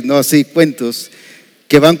reales, no así cuentos,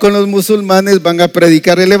 que van con los musulmanes, van a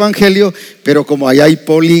predicar el evangelio, pero como allá hay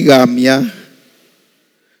poligamia,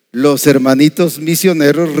 los hermanitos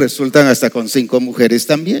misioneros resultan hasta con 5 mujeres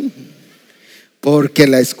también, porque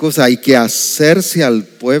la excusa, hay que hacerse al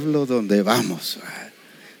pueblo donde vamos.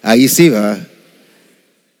 Ahí sí va.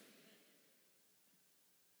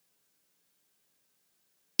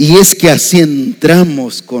 Y es que así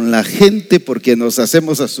entramos con la gente, porque nos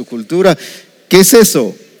hacemos a su cultura. ¿Qué es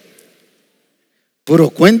eso? Puro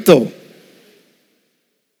cuento.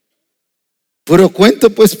 Puro cuento,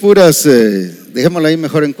 pues puras, dejémoslo ahí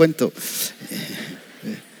mejor en cuento.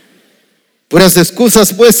 Puras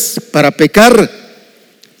excusas, pues, para pecar.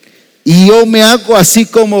 Y yo me hago así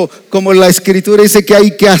como la escritura dice que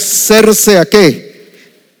hay que hacerse ¿a qué?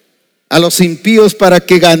 A los impíos para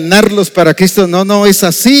que ganarlos para Cristo. No es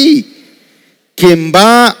así. Quien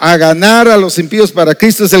va a ganar a los impíos para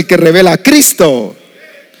Cristo es el que revela a Cristo.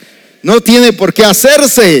 No tiene por qué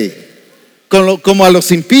hacerse como a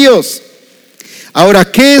los impíos. Ahora,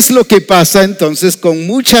 ¿qué es lo que pasa entonces con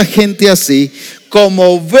mucha gente así?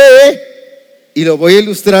 Como ve, y lo voy a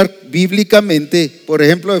ilustrar bíblicamente, por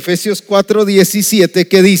ejemplo, Efesios 4:17,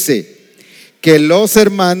 que dice que los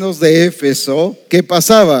hermanos de Éfeso, ¿qué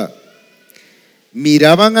pasaba?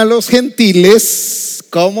 Miraban a los gentiles,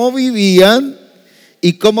 cómo vivían,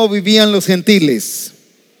 y cómo vivían los gentiles.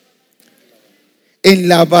 En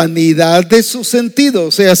la vanidad de su sentido,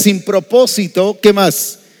 o sea, sin propósito. ¿Qué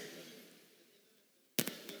más?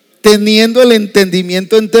 Teniendo el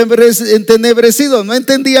entendimiento entenebrecido, no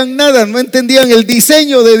entendían nada, no entendían el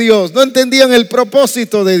diseño de Dios, no entendían el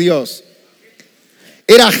propósito de Dios.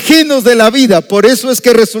 Eran ajenos de la vida, por eso es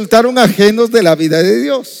que resultaron ajenos de la vida de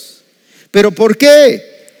Dios. ¿Pero por qué?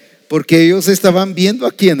 Porque ellos estaban viendo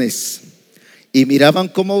a quienes y miraban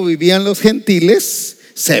cómo vivían los gentiles,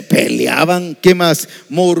 se peleaban, ¿qué más?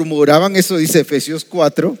 Murmuraban, eso dice Efesios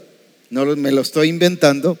 4, no me lo estoy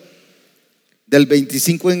inventando. Del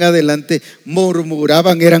 25 en adelante,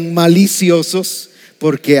 murmuraban, eran maliciosos,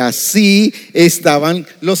 porque así estaban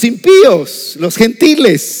los impíos, los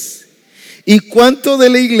gentiles. ¿Y cuánto de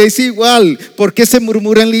la iglesia igual? ¿Por qué se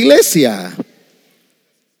murmura en la iglesia?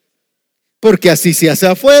 Porque así se hace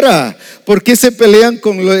afuera. ¿Por qué se pelean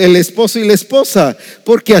con el esposo y la esposa?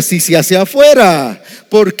 Porque así se hace afuera.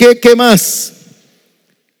 ¿Por qué? ¿Qué más?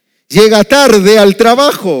 Llega tarde al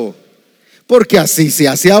trabajo. Porque así se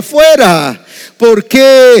hace afuera. ¿Por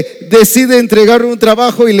qué decide entregar un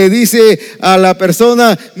trabajo y le dice a la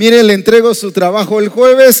persona, mire, le entrego su trabajo el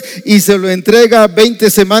jueves y se lo entrega 20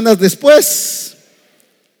 semanas después?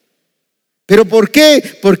 ¿Pero por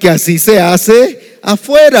qué? Porque así se hace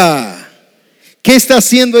afuera. ¿Qué está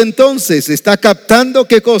haciendo entonces? ¿Está captando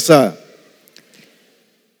qué cosa?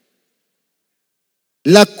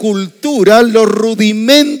 la cultura, los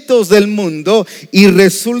rudimentos del mundo y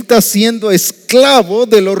resulta siendo esclavo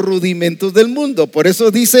de los rudimentos del mundo. Por eso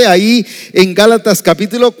dice ahí en Gálatas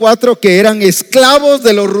capítulo 4 que eran esclavos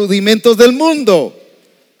de los rudimentos del mundo.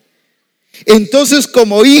 Entonces,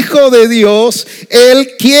 como hijo de Dios,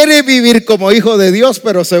 él quiere vivir como hijo de Dios,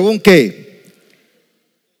 pero ¿según qué?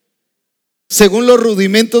 Según los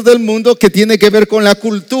rudimentos del mundo, que tiene que ver con la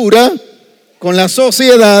cultura, con la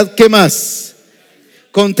sociedad. ¿Qué más?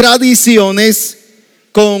 Con tradiciones,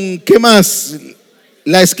 con ¿qué más?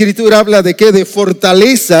 La escritura habla de qué, de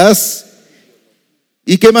fortalezas.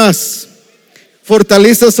 ¿Y qué más?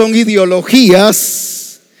 Fortalezas son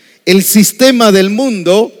ideologías, el sistema del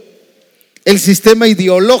mundo, el sistema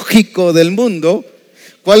ideológico del mundo.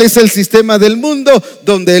 ¿Cuál es el sistema del mundo?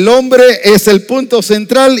 Donde el hombre es el punto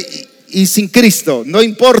central y sin Cristo, no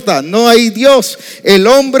importa, no hay Dios, el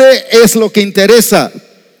hombre es lo que interesa.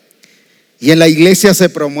 Y en la iglesia se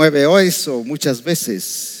promueve eso muchas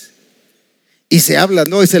veces. Y se habla,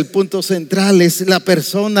 no, es el punto central, es la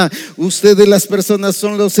persona. Ustedes las personas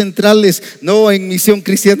son los centrales. No, en Misión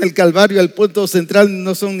Cristiana el Calvario el punto central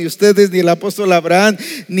no son ni ustedes, ni el apóstol Abraham,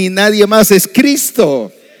 ni nadie más, es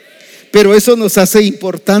Cristo. Pero eso nos hace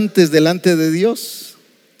importantes delante de Dios.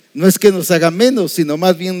 No es que nos haga menos, sino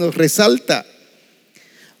más bien nos resalta.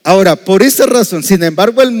 Ahora, por esa razón, sin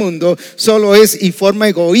embargo, el mundo solo es y forma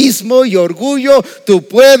egoísmo y orgullo. Tú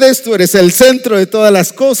puedes, tú eres el centro de todas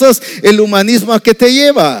las cosas. El humanismo, ¿a qué te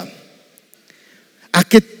lleva? A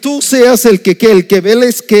que tú seas el que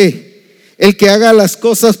veles que, el que haga las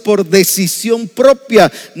cosas por decisión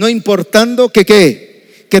propia, no importando que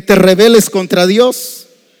te rebeles contra Dios.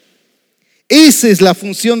 Esa es la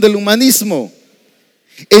función del humanismo.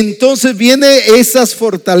 Entonces vienen esas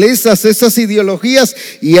fortalezas, esas ideologías,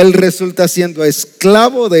 y él resulta siendo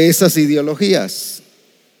esclavo de esas ideologías.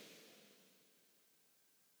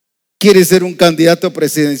 Quiere ser un candidato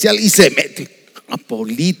presidencial y se mete a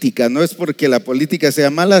política. No es porque la política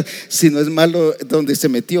sea mala, sino es malo donde se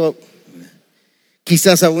metió.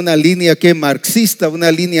 Quizás a una línea que marxista,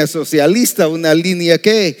 una línea socialista, una línea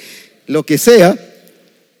que lo que sea.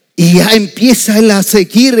 Y ya empieza él a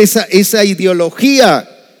seguir esa ideología.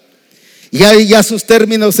 Y hay ya sus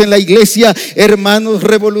términos en la iglesia: hermanos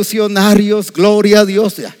revolucionarios, gloria a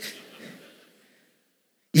Dios.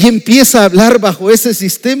 Y empieza a hablar bajo ese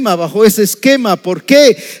sistema, bajo ese esquema. ¿Por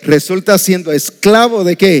qué? Resulta siendo esclavo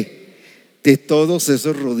de ¿qué? De todos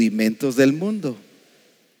esos rudimentos del mundo.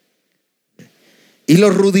 Y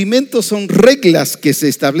los rudimentos son reglas que se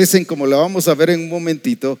establecen, como lo vamos a ver en un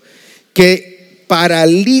momentito, que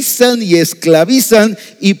paralizan y esclavizan.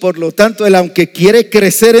 Y por lo tanto él, aunque quiere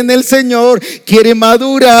crecer en el Señor, quiere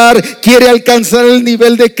madurar, quiere alcanzar el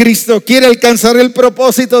nivel de Cristo, quiere alcanzar el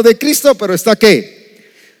propósito de Cristo, pero está ¿qué?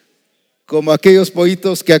 Como aquellos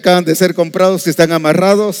pollitos que acaban de ser comprados, que están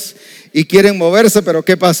amarrados y quieren moverse, pero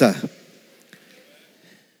 ¿qué pasa?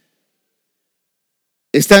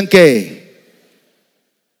 Están ¿qué?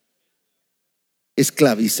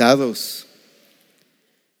 Esclavizados.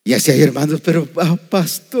 Y así hay hermanos, pero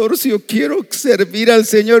pastor, si yo quiero servir al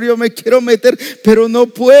Señor, yo me quiero meter, pero no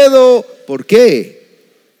puedo. ¿Por qué?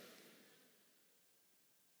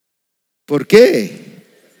 ¿Por qué?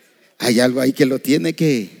 Hay algo ahí que lo tiene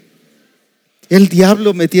que. El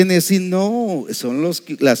diablo me tiene así. No, son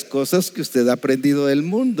las cosas que usted ha aprendido del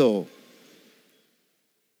mundo.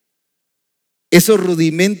 Esos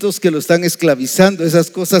rudimentos que lo están esclavizando, esas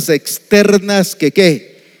cosas externas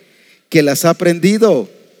que las ha aprendido.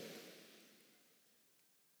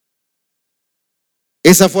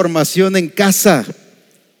 Esa formación en casa.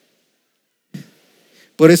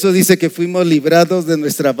 Por eso dice que fuimos librados de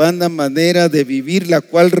nuestra vana manera de vivir, la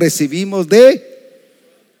cual recibimos de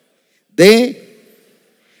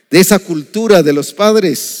esa cultura de los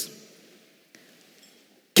padres.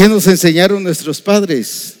 ¿Qué nos enseñaron nuestros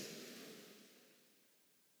padres?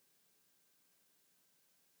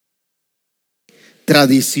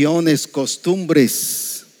 Tradiciones,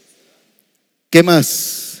 costumbres. ¿Qué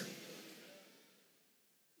más?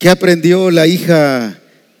 ¿Qué aprendió la hija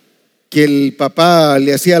que el papá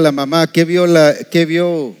le hacía a la mamá? ¿Qué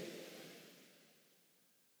vio?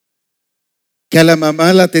 Que a la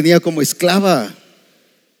mamá la tenía como esclava.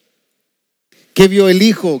 ¿Qué vio el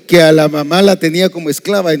hijo? Que a la mamá la tenía como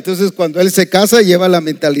esclava. Entonces cuando él se casa, lleva la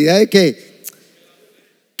mentalidad de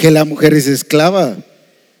que la mujer es esclava.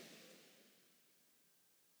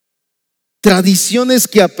 Tradiciones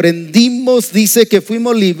que aprendimos, dice que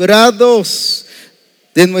fuimos librados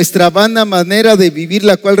de nuestra vana manera de vivir,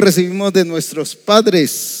 la cual recibimos de nuestros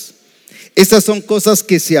padres.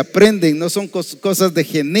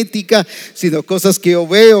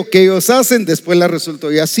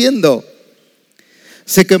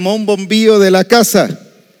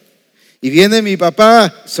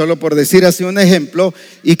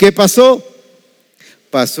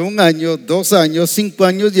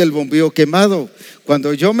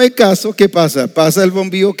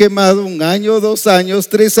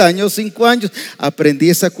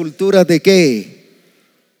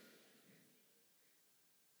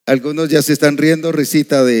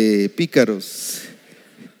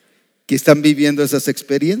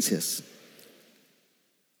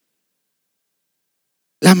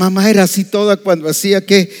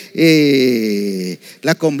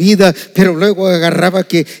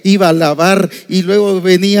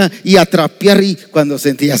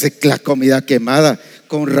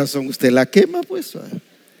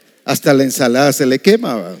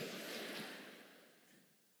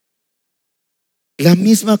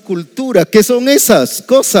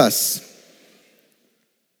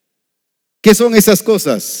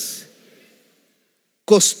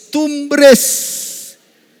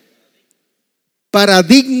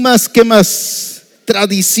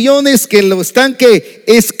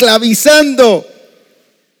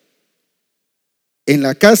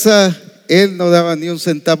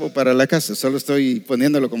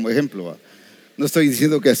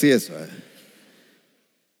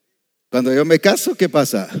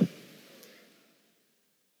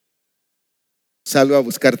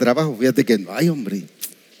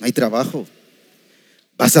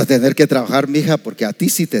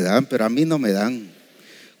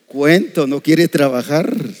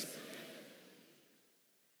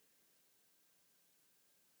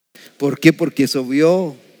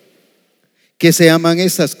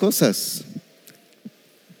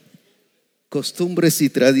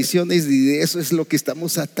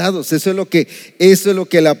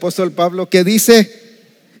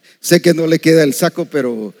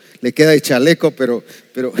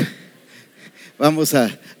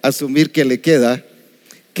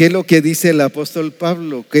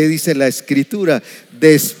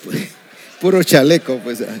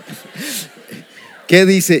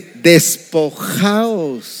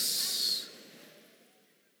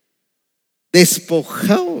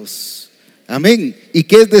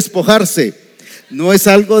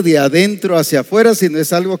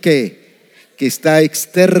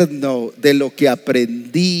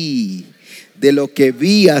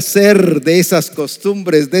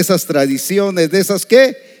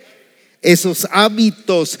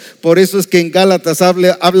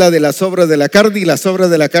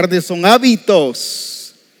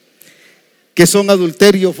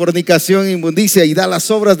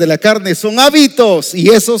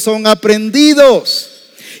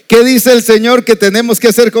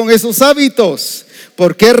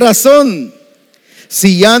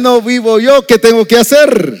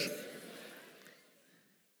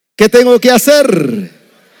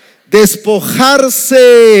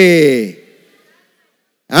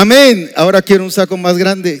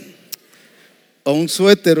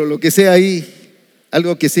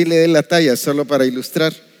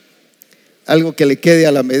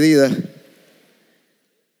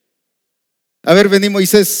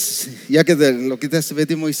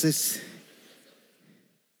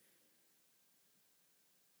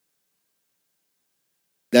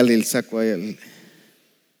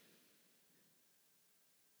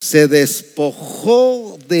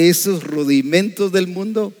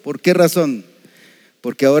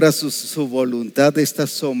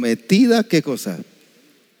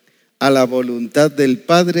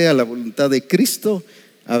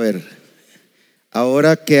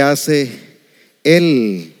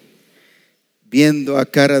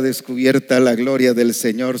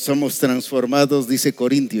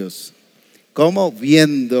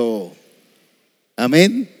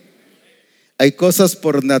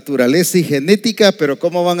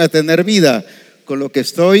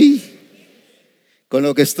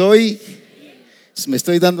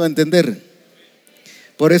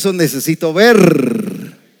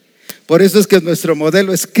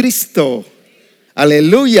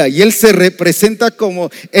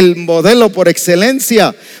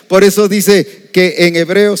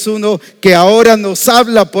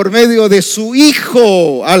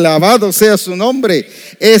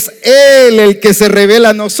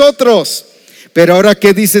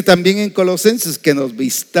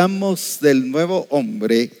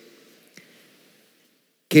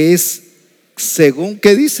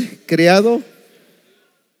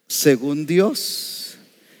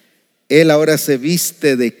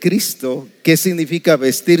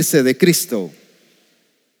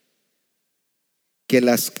 que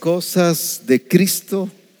las cosas de Cristo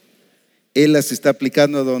Él las está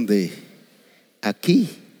aplicando ¿dónde? Aquí.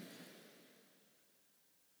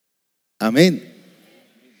 Amén.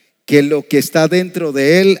 Que lo que está dentro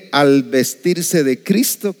de Él al vestirse de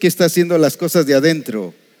Cristo, ¿qué está haciendo las cosas de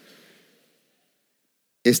adentro?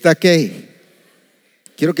 ¿Está qué?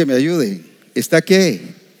 Quiero que me ayuden. ¿Está qué?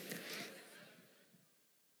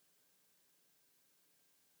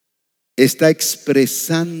 Está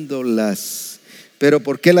expresándolas. ¿Pero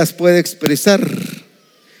por qué las puede expresar?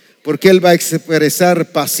 Porque Él va a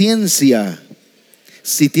expresar paciencia.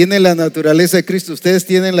 Si tienen la naturaleza de Cristo, ustedes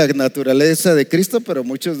tienen la naturaleza de Cristo, pero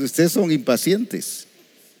muchos de ustedes son impacientes.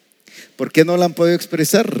 ¿Por qué no la han podido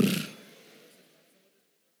expresar?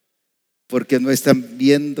 Porque no están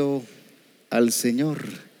viendo al Señor,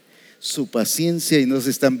 su paciencia, y no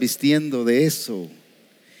se están vistiendo de eso.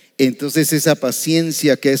 Entonces esa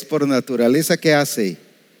paciencia que es por naturaleza, ¿qué hace?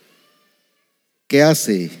 ¿Qué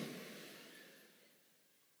hace?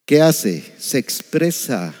 ¿Qué hace? Se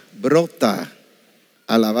expresa, brota.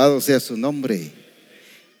 Alabado sea su nombre.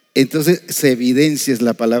 Entonces se evidencia, es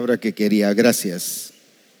la palabra que quería. Gracias.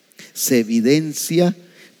 Se evidencia.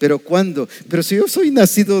 ¿Pero cuándo? Pero si yo soy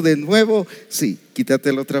nacido de nuevo. Sí,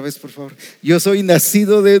 quítatelo otra vez por favor. Yo soy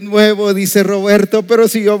nacido de nuevo, dice Roberto. Pero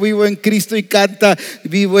si yo vivo en Cristo y canta,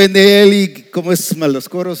 vivo en Él. Y ¿cómo es mal los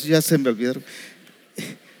coros? Ya se me olvidaron.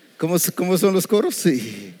 ¿Cómo son los coros?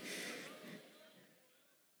 Sí.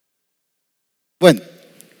 Bueno,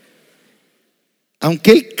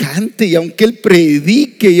 aunque Él cante y aunque Él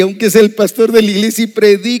predique y aunque sea el pastor de la iglesia y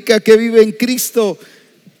predica que vive en Cristo,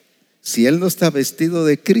 si Él no está vestido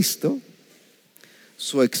de Cristo,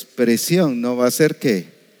 su expresión no va a ser ¿qué?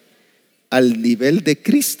 Al nivel de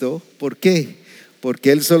Cristo. ¿Por qué?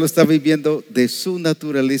 Porque Él solo está viviendo de su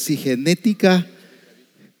naturaleza y genética,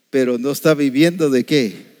 pero no está viviendo ¿de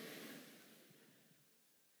qué?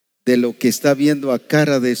 De lo que está viendo a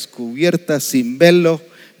cara descubierta, sin velo,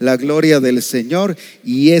 la gloria del Señor.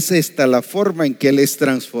 Y es esta la forma en que Él es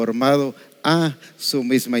transformado a su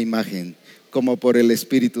misma imagen, como por el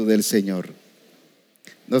Espíritu del Señor.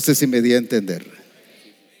 No sé si me di a entender.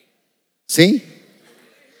 ¿Sí?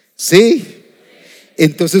 ¿Sí?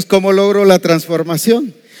 Entonces, ¿cómo logro la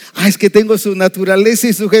transformación? Es que tengo su naturaleza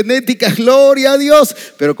y su genética, gloria a Dios.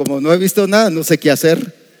 Pero como no he visto nada, no sé qué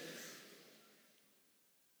hacer.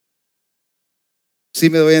 ¿Sí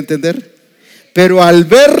me doy a entender? Pero al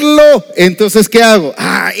verlo, entonces ¿qué hago?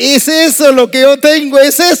 Es eso lo que yo tengo,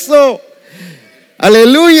 es eso.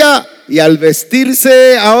 Aleluya. Y al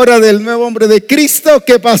vestirse ahora del nuevo hombre de Cristo,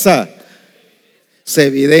 ¿qué pasa? Se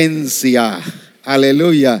evidencia,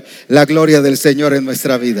 aleluya, la gloria del Señor en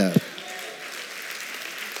nuestra vida.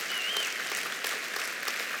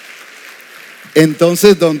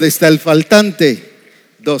 Entonces, ¿dónde está el faltante?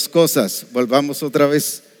 Dos cosas. Volvamos otra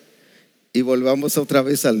vez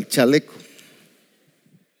al chaleco.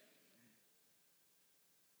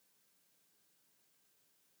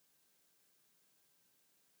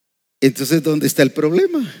 Entonces, ¿dónde está el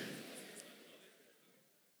problema?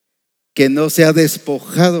 Que no se ha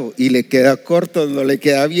despojado y le queda corto, no le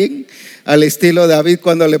queda bien. Al estilo de David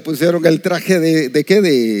cuando le pusieron el traje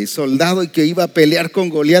de soldado y que iba a pelear con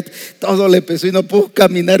Goliat, todo le pesó y no pudo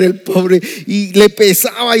caminar el pobre, y le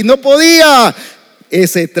pesaba y no podía.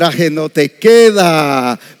 Ese traje no te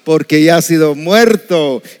queda, porque ya ha sido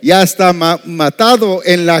muerto, ya está matado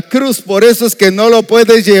en la cruz. Por eso es que no lo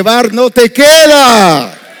puedes llevar, no te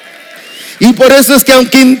queda. Y por eso es que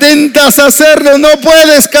aunque intentas hacerlo, no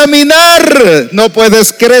puedes caminar, no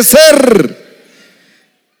puedes crecer.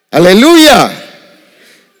 Aleluya,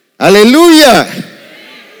 aleluya.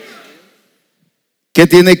 ¿Qué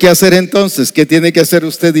tiene que hacer entonces? ¿Qué tiene que hacer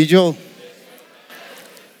usted y yo?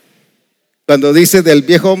 Cuando dice del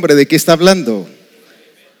viejo hombre, ¿de qué está hablando?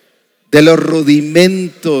 De los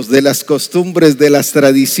rudimentos, de las costumbres, de las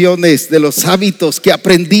tradiciones, de los hábitos que ha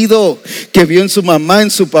aprendido, que vio en su mamá,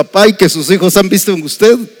 en su papá y que sus hijos han visto en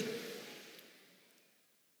usted.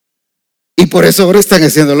 Y por eso ahora están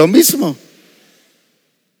haciendo lo mismo.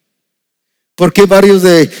 ¿Por qué varios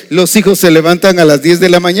de los hijos se levantan a las 10 de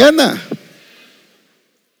la mañana?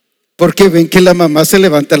 Porque ven que la mamá se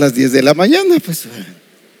levanta a las 10 de la mañana, pues.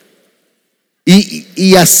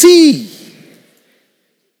 Y así.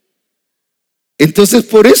 Entonces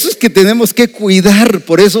por eso es que tenemos que cuidar.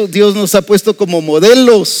 Por eso Dios nos ha puesto como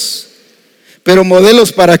modelos. Pero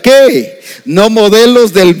modelos ¿para qué? No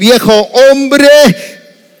modelos del viejo hombre.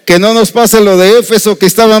 Que no nos pase lo de Éfeso, que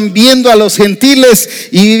estaban viendo a los gentiles,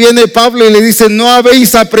 y viene Pablo y le dice: no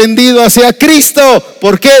habéis aprendido hacia Cristo.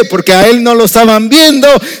 ¿Por qué? Porque a Él no lo estaban viendo,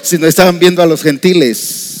 sino estaban viendo a los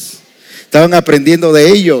gentiles. Estaban aprendiendo de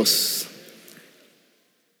ellos.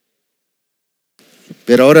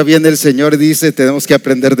 Pero ahora viene el Señor y dice, tenemos que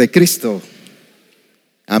aprender de Cristo.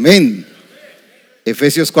 Amén.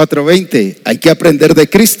 Efesios 4:20, hay que aprender de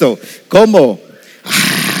Cristo. ¿Cómo?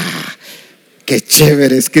 Qué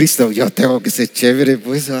chévere es Cristo. Yo tengo que ser chévere,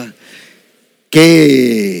 pues.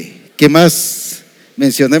 ¿Qué más?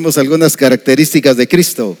 Mencionemos algunas características de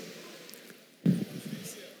Cristo.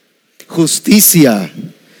 Justicia.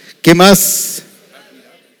 ¿Qué más?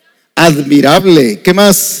 Admirable. ¿Qué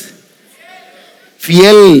más?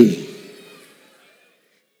 Fiel.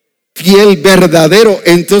 Fiel, verdadero.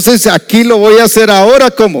 Entonces aquí lo voy a hacer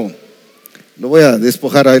ahora. ¿Cómo? Lo voy a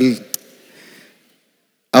despojar a él.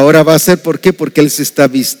 Ahora va a ser, ¿por qué? Porque él se está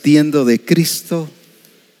vistiendo de Cristo.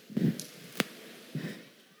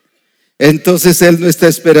 Entonces él no está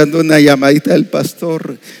esperando una llamadita del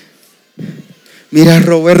pastor. Mira,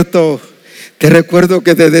 Roberto, te recuerdo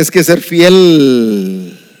que tenés que ser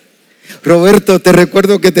fiel. Roberto, te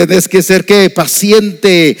recuerdo que tenés que ser, ¿qué?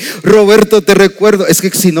 Paciente. Roberto, te recuerdo. Es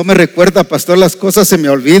que si no me recuerda, pastor, las cosas se me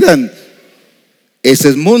olvidan. Ese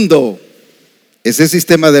es mundo. Ese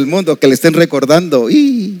sistema del mundo que le estén recordando.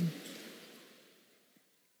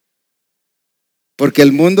 Porque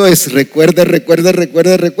el mundo es recuerda,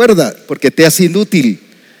 porque te hace inútil.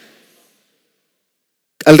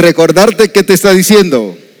 Al recordarte, ¿qué te está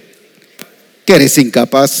diciendo? Que eres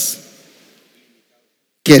incapaz,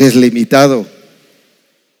 que eres limitado.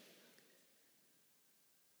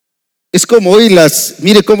 Es como hoy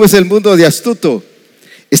mire cómo es el mundo de astuto.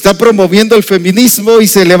 Está promoviendo el feminismo y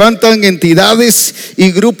se levantan entidades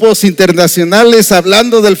y grupos internacionales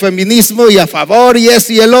hablando del feminismo y a favor y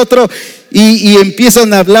esto y el otro, y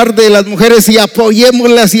empiezan a hablar de las mujeres y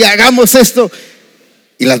apoyémoslas y hagamos esto,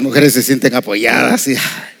 y las mujeres se sienten apoyadas,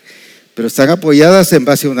 pero están apoyadas en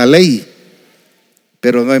base a una ley,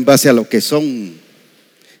 pero no en base a lo que son.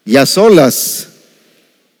 Ya solas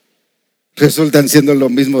resultan siendo lo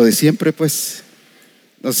mismo de siempre, pues.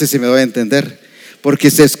 No sé si me voy a entender.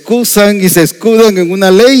 Porque se excusan y se escudan en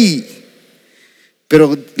una ley,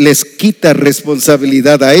 pero les quita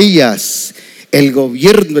responsabilidad a ellas. El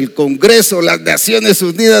gobierno, el Congreso, las Naciones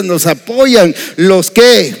Unidas nos apoyan. Los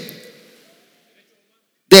que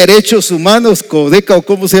derechos humanos, Codeca o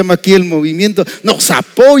cómo se llama aquí el movimiento, nos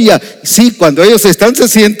apoya. Sí, cuando ellos están se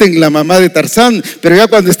sienten la mamá de Tarzán, pero ya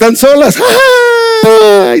cuando están solas,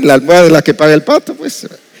 ¡ay! La almohada de la que paga el pato, pues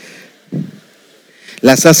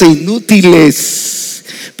las hace inútiles.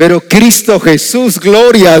 Pero Cristo Jesús,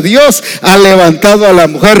 gloria a Dios, ha levantado a la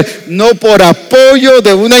mujer no por apoyo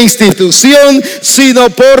de una institución, sino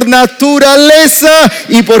por naturaleza,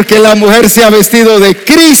 y porque la mujer se ha vestido de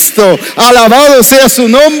Cristo. Alabado sea su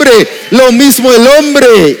nombre. Lo mismo el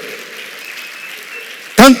hombre.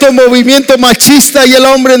 Tanto movimiento machista y el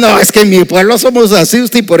hombre, no, es que en mi pueblo somos así,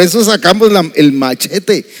 usted, y por eso sacamos el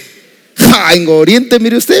machete. En Oriente,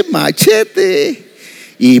 mire usted, machete.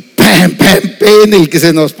 Y el que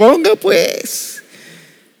se nos ponga, pues.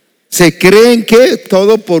 Se creen que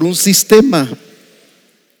todo por un sistema,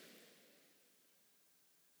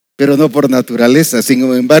 pero no por naturaleza. Sin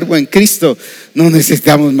embargo, en Cristo no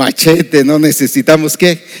necesitamos machete, no necesitamos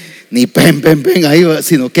 ¿qué? Ni ahí va,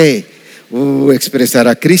 sino que expresar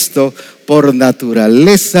a Cristo por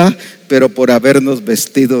naturaleza, pero por habernos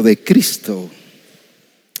vestido de Cristo.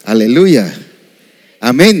 Aleluya.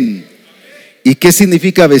 Amén. ¿Y qué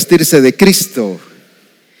significa vestirse de Cristo?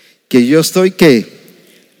 Que yo estoy ¿qué?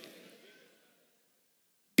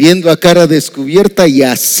 Viendo a cara descubierta y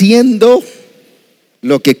haciendo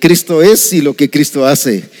lo que Cristo es y lo que Cristo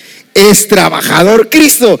hace. Es trabajador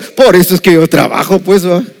Cristo. Por eso es que yo trabajo, pues.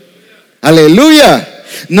 Aleluya.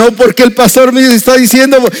 No porque el pastor me está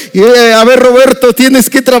diciendo, a ver, Roberto, tienes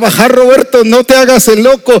que trabajar, Roberto, no te hagas el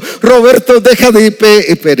loco, Roberto, deja de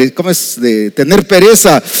tener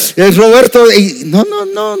pereza, Roberto,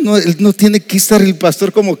 no tiene que estar el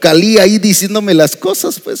pastor como Calí ahí diciéndome las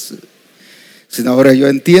cosas, pues. Sino ahora yo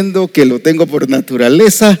entiendo que lo tengo por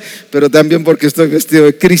naturaleza, pero también porque estoy vestido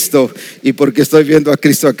de Cristo y porque estoy viendo a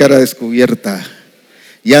Cristo a cara descubierta.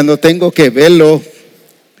 Ya no tengo que velo.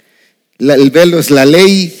 El velo es la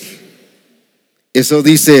ley. Eso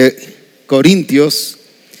dice Corintios,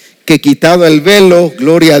 que quitado el velo,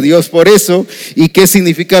 gloria a Dios por eso. ¿Y qué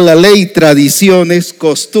significa la ley? Tradiciones,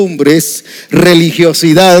 costumbres,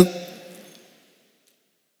 religiosidad.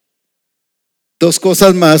 Dos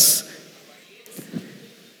cosas más.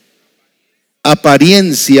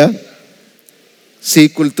 Apariencia, sí,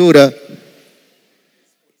 cultura,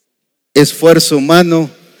 esfuerzo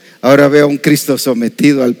humano. Ahora veo a un Cristo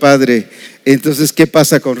sometido al Padre. Entonces, ¿qué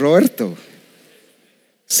pasa con Roberto?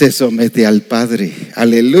 Se somete al Padre.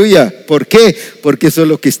 Aleluya. ¿Por qué? Porque eso es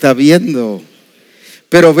lo que está viendo.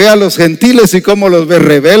 Pero ve a los gentiles y cómo los ve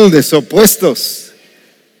rebeldes, opuestos.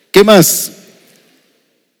 ¿Qué más?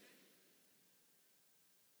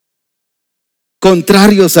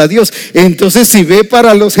 Contrarios a Dios. Entonces, si ve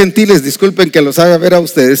para los gentiles, disculpen que los haga ver a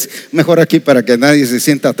ustedes, mejor aquí para que nadie se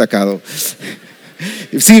sienta atacado.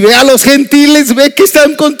 Si ve a los gentiles, ve que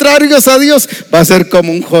están contrarios a Dios, va a ser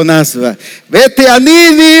como un Jonás. Vete a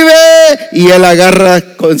Nínive, y él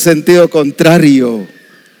agarra con sentido contrario.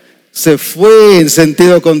 Se fue en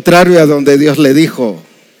sentido contrario a donde Dios le dijo,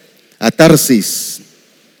 a Tarsis.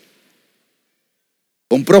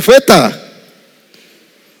 Un profeta.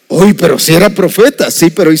 Uy, pero si era profeta, sí,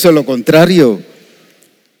 pero hizo lo contrario.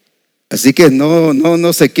 Así que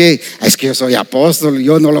no sé qué. Es que yo soy apóstol,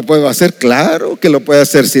 yo no lo puedo hacer. Claro que lo puede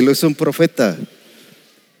hacer si lo hizo un profeta.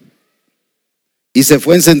 Y se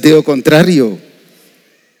fue en sentido contrario.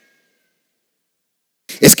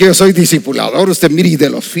 Es que yo soy discipulador, usted mire, y de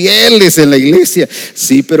los fieles en la iglesia.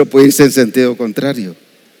 Sí, pero puede irse en sentido contrario.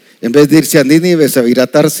 En vez de irse a Nínive, se va a ir a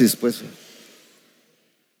Tarsis, pues.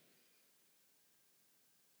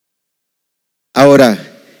 Ahora,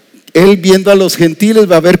 él viendo a los gentiles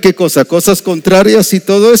va a ver qué cosa, cosas contrarias y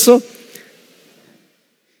todo eso.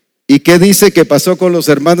 ¿Y qué dice que pasó con los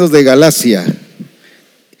hermanos de Galacia?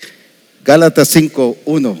 Gálatas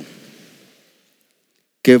 5:1.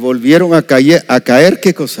 Que volvieron a caer,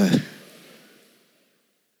 ¿qué cosa?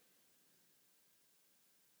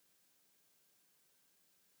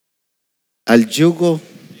 Al yugo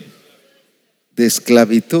de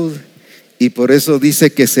esclavitud. Y por eso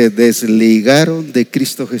dice que se desligaron de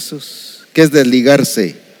Cristo Jesús. ¿Qué es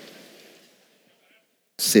desligarse?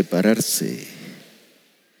 Separarse.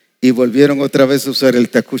 Y volvieron otra vez a usar el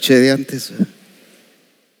tacuche de antes.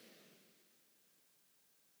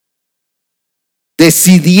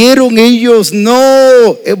 Decidieron ellos no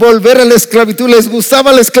volver a la esclavitud. Les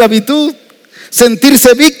gustaba la esclavitud,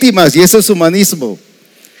 sentirse víctimas, y eso es humanismo.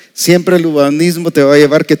 Siempre el humanismo te va a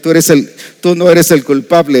llevar que tú no eres el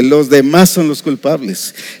culpable, los demás son los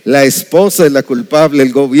culpables. La esposa es la culpable,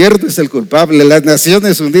 el gobierno es el culpable, las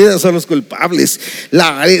Naciones Unidas son los culpables,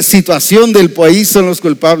 la situación del país son los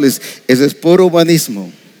culpables. Eso es puro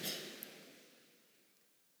humanismo.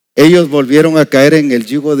 Ellos volvieron a caer en el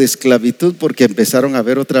yugo de esclavitud porque empezaron a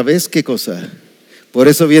ver otra vez qué cosa. Por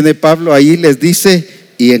eso viene Pablo ahí, les dice,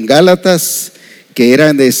 y en Gálatas, que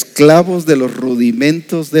eran esclavos de los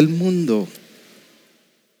rudimentos del mundo.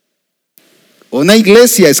 Una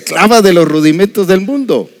iglesia esclava de los rudimentos del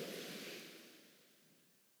mundo.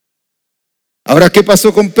 Ahora, ¿qué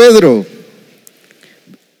pasó con Pedro?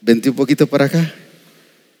 Vente un poquito para acá.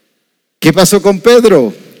 ¿Qué pasó con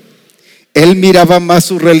Pedro? Él miraba más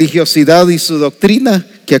su religiosidad y su doctrina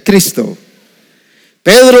que a Cristo.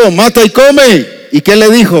 Pedro, mata y come. ¿Y qué le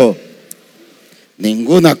dijo?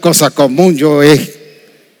 Ninguna cosa común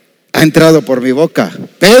ha entrado por mi boca.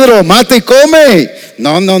 Pedro, mata y come.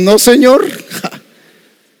 No, Señor.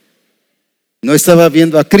 No estaba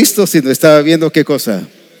viendo a Cristo, sino estaba viendo ¿qué cosa?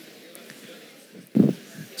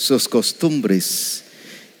 Sus costumbres.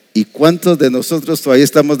 ¿Y cuántos de nosotros todavía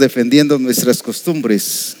estamos defendiendo nuestras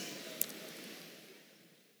costumbres?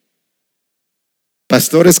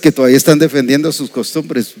 Pastores que todavía están defendiendo sus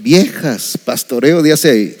costumbres viejas, pastoreo de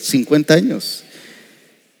hace 50 años.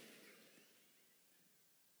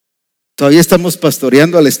 Todavía estamos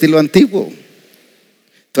pastoreando al estilo antiguo.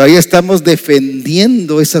 Todavía estamos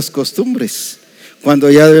defendiendo esas costumbres cuando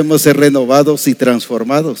ya debemos ser renovados y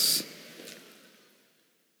transformados.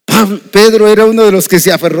 Pedro era uno de los que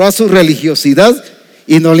se aferró a su religiosidad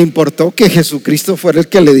y no le importó que Jesucristo fuera el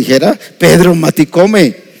que le dijera: Pedro, mata y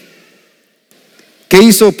come. ¿Qué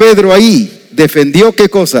hizo Pedro ahí? Defendió ¿qué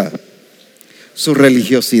cosa? Su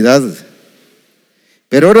religiosidad.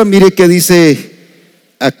 Pero ahora mire qué dice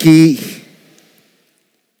aquí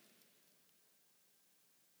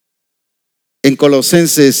en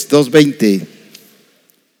Colosenses 2:20.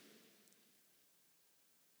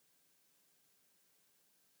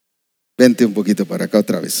 Vente un poquito para acá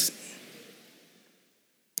otra vez.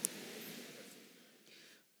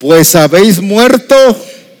 Pues habéis muerto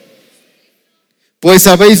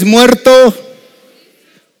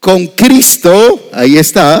con Cristo, ahí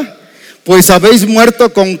está. Pues habéis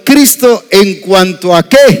muerto con Cristo en cuanto a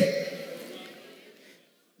 ¿qué?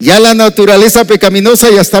 Ya la naturaleza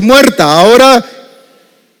pecaminosa ya está muerta. Ahora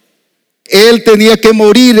Él tenía que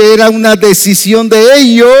morir, era una decisión de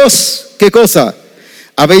ellos. ¿Qué cosa?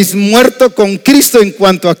 Habéis muerto con Cristo en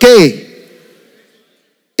cuanto a ¿qué?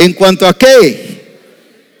 ¿En cuanto a qué?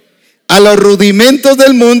 A los rudimentos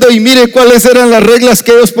del mundo. Y mire cuáles eran las reglas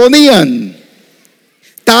que ellos ponían.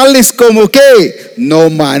 Tales como que no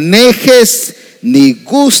manejes ni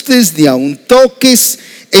gustes, ni aun toques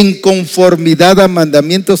en conformidad a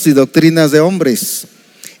mandamientos y doctrinas de hombres.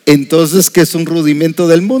 Entonces, ¿qué es un rudimento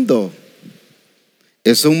del mundo?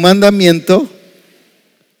 Es un mandamiento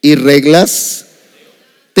y reglas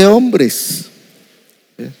de hombres.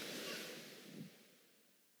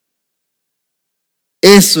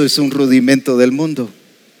 Eso es un rudimento del mundo.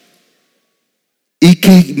 Y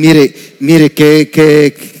que, mire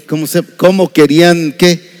cómo querían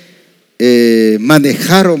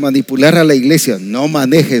manejar o manipular a la iglesia. No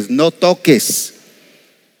manejes, no toques.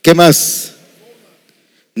 ¿Qué más?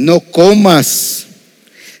 No comas.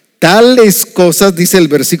 Tales cosas, dice el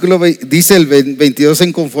versículo, dice el 22,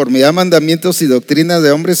 en conformidad a mandamientos y doctrinas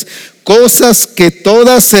de hombres, cosas que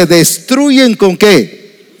todas se destruyen ¿con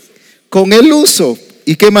qué? Con el uso.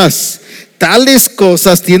 ¿Y qué más? Tales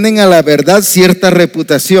cosas tienen a la verdad cierta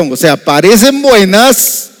reputación, o sea, parecen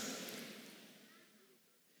buenas.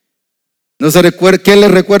 ¿No se recuerda? ¿Qué le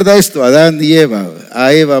recuerda esto? A Adán y Eva,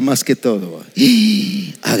 a Eva más que todo.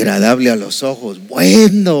 Agradable a los ojos,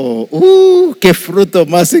 bueno, qué fruto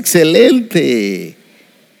más excelente.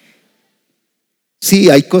 Sí,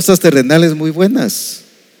 hay cosas terrenales muy buenas.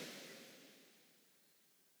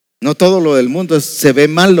 No todo lo del mundo se ve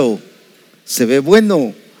malo, se ve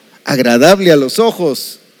bueno, agradable a los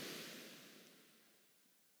ojos.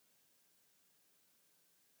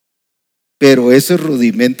 Pero eso es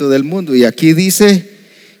rudimento del mundo. Y aquí dice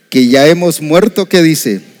que ya hemos muerto. ¿Qué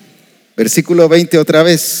dice? Versículo 20 otra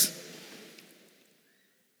vez.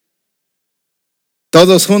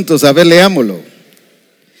 Todos juntos, a ver, leámoslo.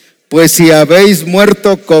 Pues si habéis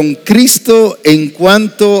muerto con Cristo en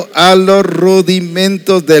cuanto a los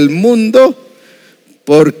rudimentos del mundo,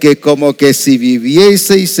 porque como que si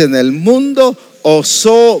vivieseis en el mundo, os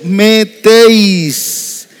sometéis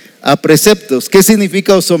a preceptos. ¿Qué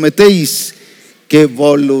significa os sometéis? Que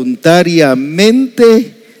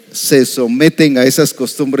voluntariamente se someten a esas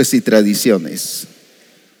costumbres y tradiciones,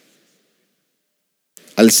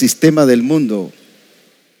 al sistema del mundo.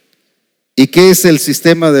 ¿Y qué es el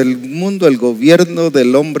sistema del mundo? El gobierno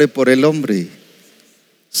del hombre por el hombre,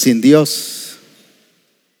 sin Dios,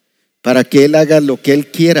 para que Él haga lo que Él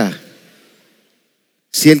quiera.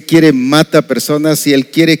 Si Él quiere, mata personas. Si Él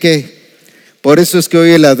quiere, ¿qué? Por eso es que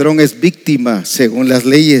hoy el ladrón es víctima según las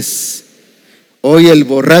leyes. Hoy el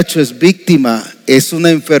borracho es víctima. Es una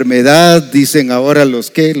enfermedad, dicen ahora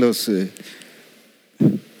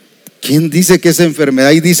 ¿quién dice que es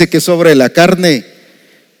enfermedad? Y dice que es sobre la carne.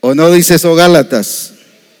 ¿O no dice eso Gálatas?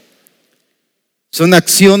 Son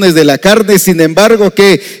acciones de la carne. Sin embargo,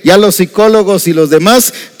 que ya los psicólogos y los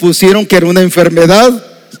demás pusieron que era una enfermedad.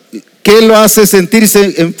 ¿Qué lo hace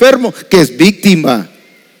sentirse enfermo? Que es víctima.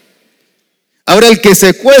 Ahora el que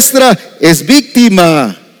secuestra es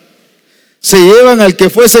víctima. Se llevan al que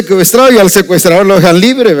fue secuestrado y al secuestrador lo dejan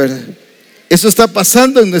libre, ¿verdad? Eso está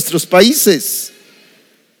pasando en nuestros países.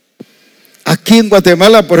 Aquí en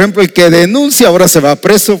Guatemala, por ejemplo, el que denuncia ahora se va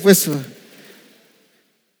preso, pues.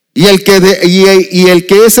 Y el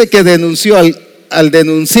que denunció al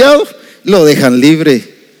denunciado lo dejan libre.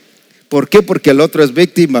 ¿Por qué? Porque el otro es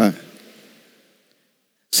víctima.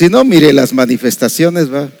 Si no, mire las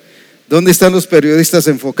manifestaciones, ¿va? ¿Dónde están los periodistas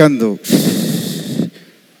enfocando?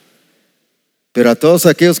 Pero a todos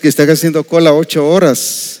aquellos que están haciendo cola 8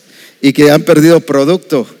 horas y que han perdido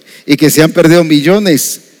producto y que se han perdido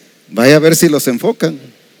millones, vaya a ver si los enfocan.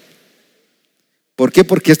 ¿Por qué?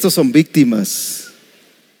 Porque estos son víctimas.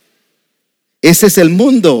 Ese es el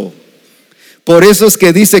mundo. Por eso es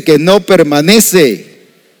que dice que no permanece.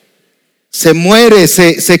 Se muere,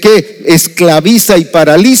 se esclaviza y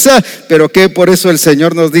paraliza, pero que por eso el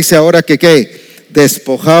Señor nos dice ahora que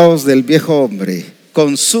despojaos del viejo hombre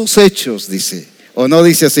con sus hechos, dice, o no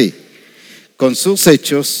dice así, con sus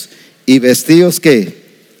hechos, y vestíos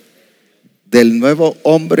del nuevo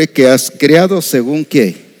hombre que has creado según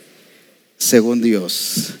según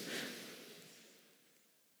Dios.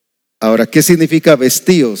 Ahora, ¿qué significa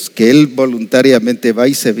vestíos? Que Él voluntariamente va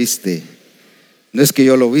y se viste. No es que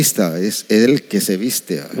yo lo vista, es Él que se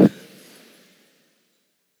viste.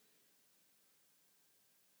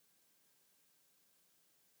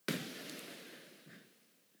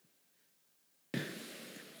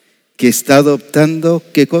 Que está adoptando,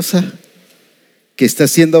 ¿qué cosa? Que está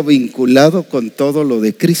siendo vinculado con todo lo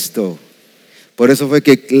de Cristo. Por eso fue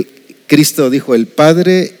que Cristo dijo: el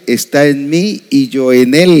Padre está en mí y yo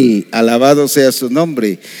en Él, alabado sea su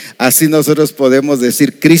nombre. Así nosotros podemos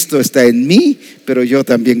decir: Cristo está en mí, pero yo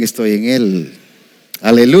también estoy en Él.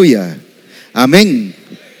 Aleluya. Amén.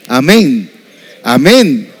 Amén.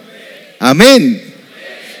 Amén. Amén.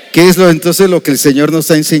 ¿Qué es entonces lo que el Señor nos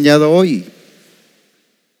ha enseñado hoy?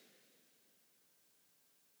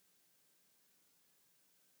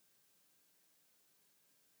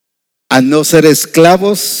 a no ser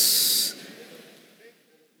esclavos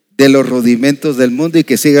de los rudimentos del mundo y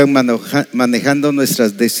que sigan manejando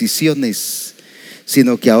nuestras decisiones,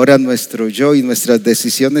 sino que ahora nuestro yo y nuestras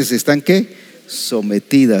decisiones están ¿qué?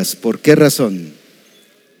 Sometidas. ¿Por qué razón?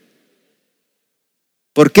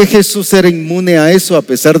 ¿Por qué Jesús era inmune a eso a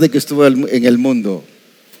pesar de que estuvo en el mundo?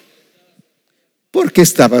 Porque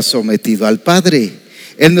estaba sometido al Padre.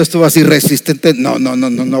 Él no estuvo así resistente.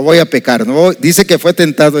 No voy a pecar. No, dice que fue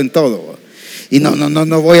tentado en todo. Y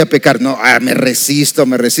no voy a pecar. No, me resisto.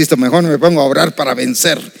 Mejor me pongo a orar para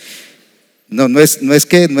vencer. No es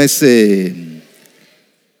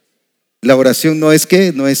la oración no es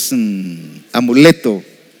amuleto.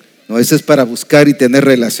 No, eso es para buscar y tener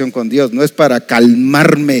relación con Dios. No es para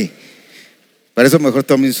calmarme. Para eso mejor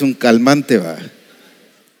tomes un calmante, va.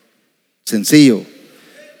 Sencillo.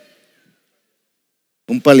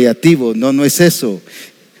 Un paliativo. No es eso.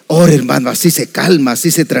 Ore, hermano, así se calma,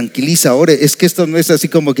 así se tranquiliza. Ore. Es que esto no es así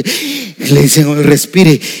como que le dicen, oh,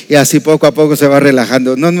 respire, y así poco a poco se va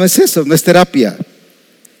relajando. No es eso, no es terapia.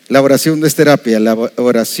 La oración no es terapia. La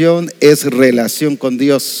oración es relación con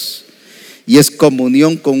Dios. Y es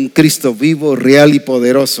comunión con un Cristo vivo, real y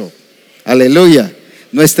poderoso. Aleluya.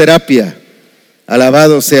 No es terapia.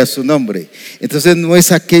 Alabado sea su nombre. Entonces no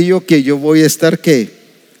es aquello que yo voy a estar ¿qué?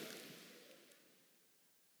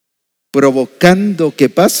 Provocando que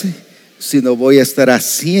pase, sino voy a estar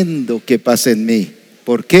haciendo que pase en mí.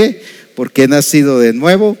 ¿Por qué? Porque he nacido de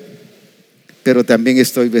nuevo, pero también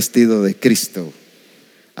estoy vestido de Cristo.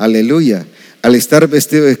 Aleluya. Al estar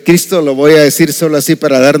vestido de Cristo, lo voy a decir solo así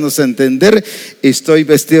para darnos a entender, estoy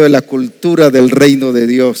vestido de la cultura del reino de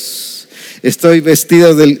Dios. Estoy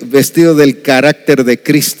vestido del carácter de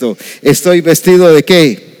Cristo. Estoy vestido de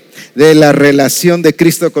 ¿qué? De la relación de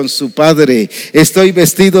Cristo con su Padre. Estoy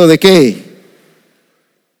vestido de ¿qué?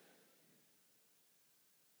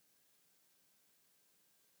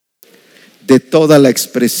 De toda la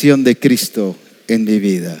expresión de Cristo en mi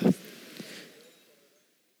vida.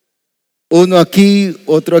 Uno aquí,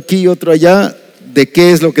 otro allá. ¿De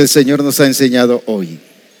qué es lo que el Señor nos ha enseñado hoy?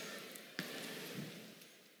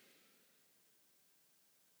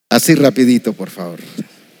 Así rapidito, por favor.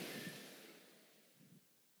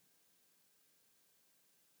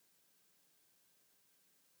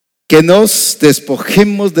 Que nos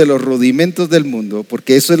despojemos de los rudimentos del mundo,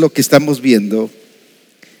 porque eso es lo que estamos viendo,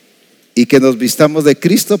 y que nos vistamos de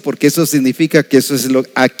Cristo, porque eso significa que eso es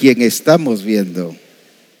a quien estamos viendo,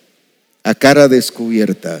 a cara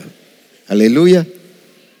descubierta. Aleluya.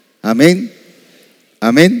 Amén.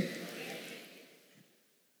 Amén.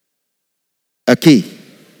 Aquí.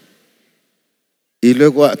 Y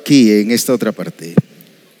luego aquí, en esta otra parte.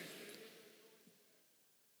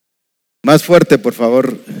 Más fuerte, por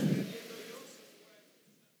favor.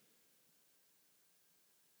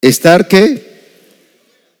 Estar ¿qué?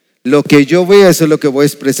 Lo que yo vea, eso es lo que voy a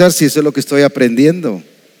expresar, si eso es lo que estoy aprendiendo.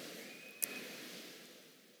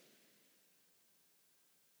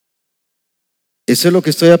 Eso es lo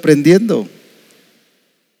que estoy aprendiendo.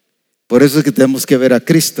 Por eso es que tenemos que ver a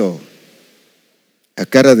Cristo a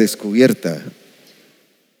cara descubierta.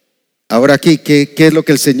 Ahora aquí, ¿qué es lo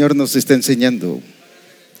que el Señor nos está enseñando?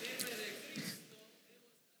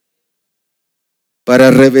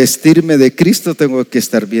 Para revestirme de Cristo tengo que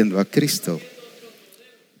estar viendo a Cristo.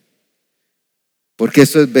 Porque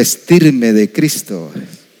eso es vestirme de Cristo,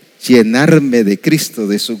 llenarme de Cristo,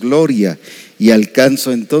 de su gloria, y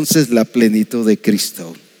alcanzo entonces la plenitud de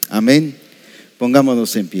Cristo. Amén.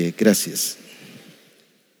 Pongámonos en pie. Gracias.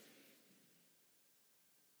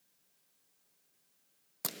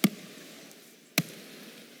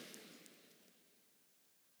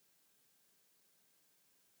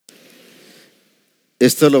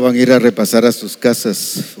 Esto lo van a ir a repasar a sus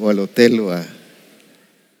casas o al hotel o a...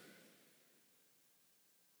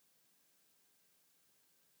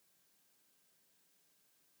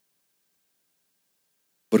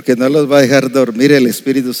 Porque no los va a dejar dormir el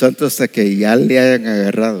Espíritu Santo hasta que ya le hayan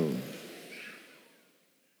agarrado.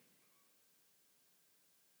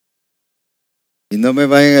 Y no me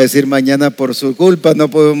vayan a decir mañana por su culpa no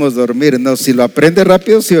podemos dormir. No, si lo aprende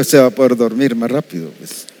rápido, sí se va a poder dormir más rápido,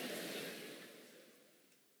 pues.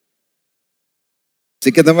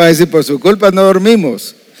 Así que no me va a decir por su culpa no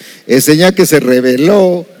dormimos. Es señal que se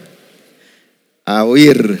reveló a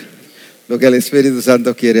oír lo que el Espíritu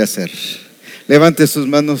Santo quiere hacer. Levante sus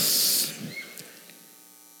manos.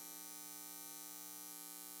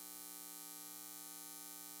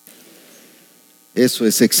 Eso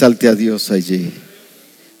es, exalte a Dios allí.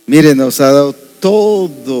 Mire, nos ha dado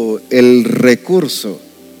todo el recurso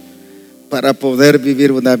para poder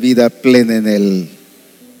vivir una vida plena en Él.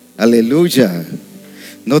 Aleluya.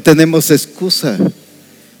 No tenemos excusa.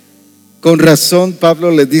 Con razón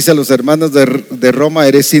Pablo les dice a los hermanos de Roma: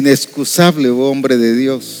 eres inexcusable, oh hombre de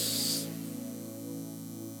Dios.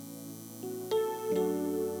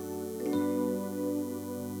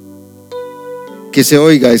 Que se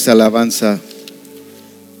oiga esa alabanza,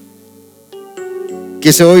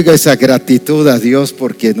 que se oiga esa gratitud a Dios,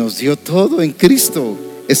 porque nos dio todo en Cristo.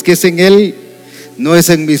 Es que es en Él, no es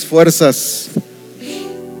en mis fuerzas,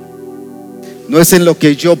 no es en lo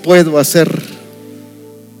que yo puedo hacer,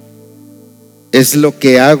 es lo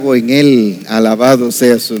que hago en Él. Alabado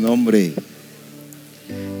sea su nombre.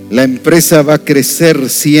 La empresa va a crecer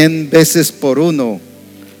 100 veces por uno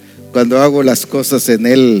cuando hago las cosas en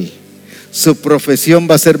Él. Su profesión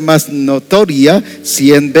va a ser más notoria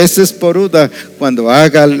 100 veces por una cuando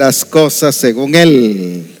haga las cosas según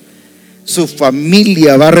Él. Su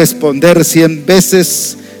familia va a responder 100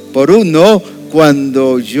 veces por uno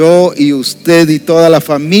cuando yo y usted y toda la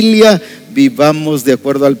familia vivamos de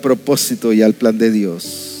acuerdo al propósito y al plan de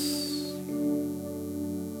Dios.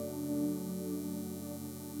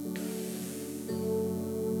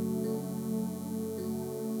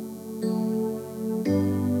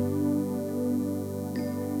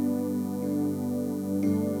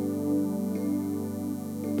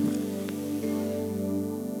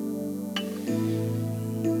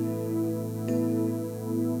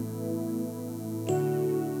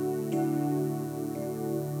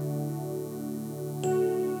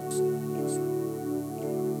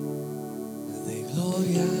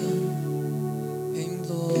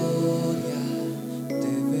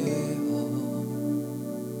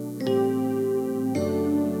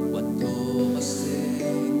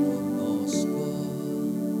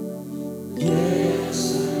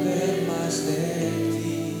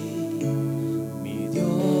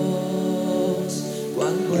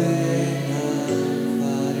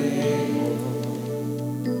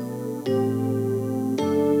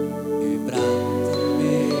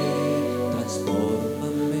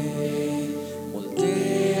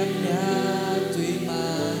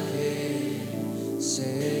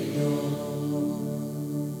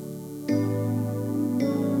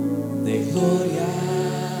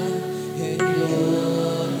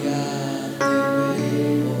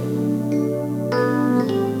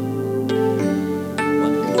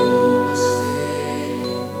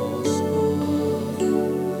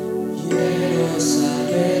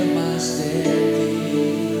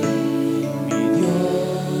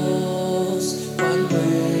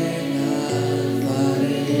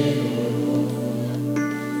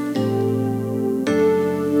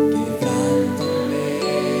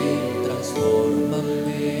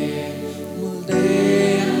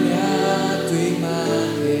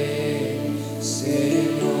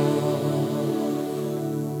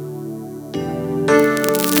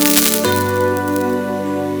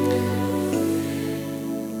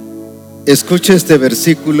 Escucha este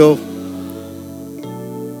versículo,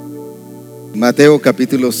 Mateo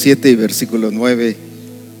capítulo 7 y versículo 9.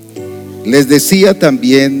 Les decía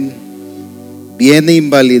también: bien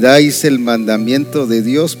invalidáis el mandamiento de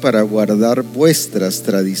Dios para guardar vuestras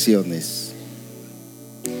tradiciones.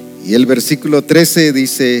 Y el versículo 13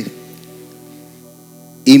 dice: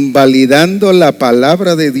 invalidando la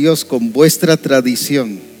palabra de Dios con vuestra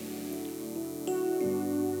tradición,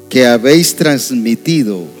 que habéis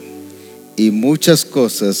transmitido, y muchas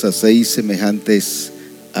cosas hacéis semejantes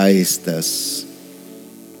a estas.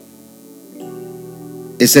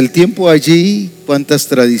 ¿Es el tiempo allí? ¿Cuántas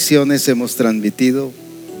tradiciones hemos transmitido?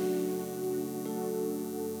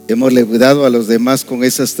 ¿Hemos leudado a los demás con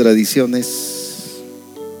esas tradiciones?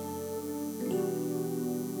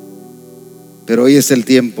 Pero hoy es el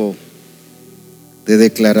tiempo de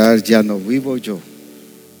declarar: ya no vivo yo,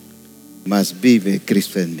 mas vive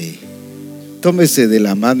Cristo en mí. Tómese de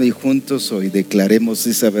la mano y juntos hoy declaremos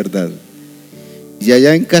esa verdad. Y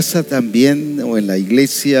allá en casa también, o en la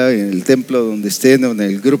iglesia, en el templo donde estén, o en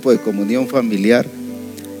el grupo de comunión familiar.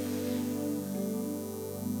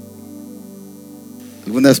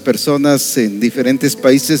 Algunas personas en diferentes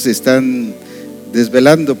países están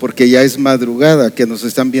desvelando porque ya es madrugada, que nos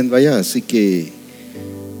están viendo allá. Así que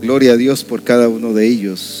gloria a Dios por cada uno de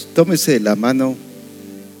ellos. Tómese de la mano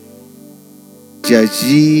y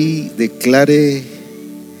allí declare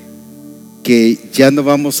que ya no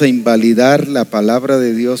vamos a invalidar la palabra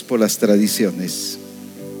de Dios por las tradiciones,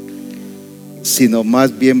 sino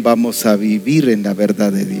más bien vamos a vivir en la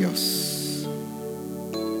verdad de Dios,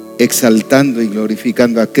 exaltando y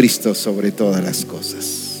glorificando a Cristo sobre todas las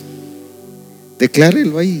cosas.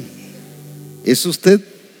 Declárelo ahí. ¿Es usted?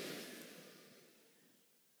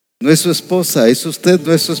 No es su esposa, es usted.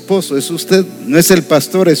 No es su esposo, es usted. No es el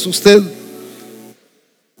pastor, es usted.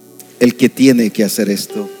 el que tiene que hacer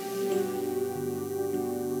esto.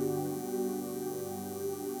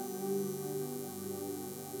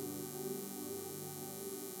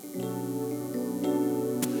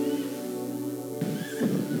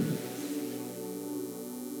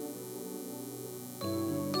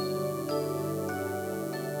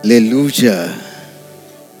 Aleluya.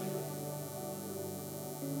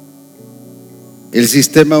 El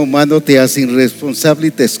sistema humano te hace irresponsable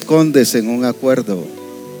y te escondes en un acuerdo,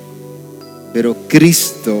 pero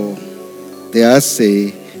Cristo te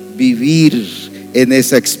hace vivir en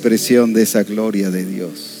esa expresión de esa gloria de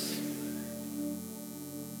Dios.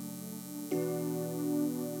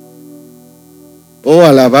 Oh,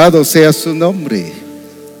 alabado sea su nombre.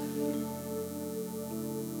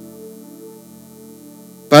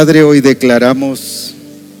 Padre, hoy declaramos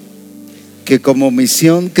que como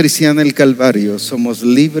Misión Cristiana el Calvario somos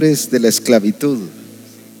libres de la esclavitud,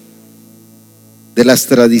 de las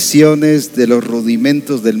tradiciones, de los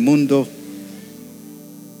rudimentos del mundo,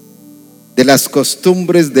 de las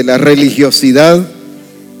costumbres, de la religiosidad,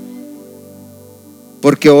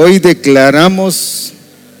 porque hoy declaramos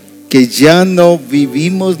que ya no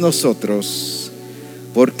vivimos nosotros,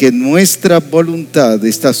 porque nuestra voluntad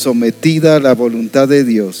está sometida a la voluntad de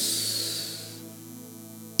Dios,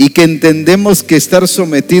 y que entendemos que estar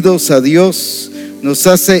sometidos a Dios nos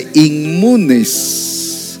hace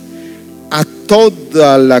inmunes a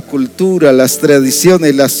toda la cultura, las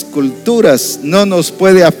tradiciones, las culturas. No nos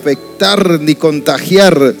puede afectar ni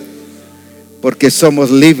contagiar, porque somos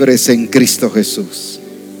libres en Cristo Jesús.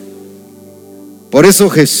 Por eso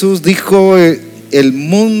Jesús dijo: el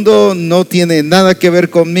mundo no tiene nada que ver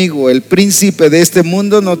conmigo, el príncipe de este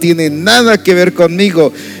mundo no tiene nada que ver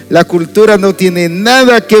conmigo, la cultura no tiene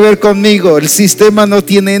nada que ver conmigo, el sistema no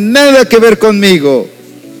tiene nada que ver conmigo.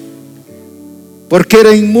 Porque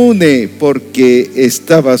era inmune, porque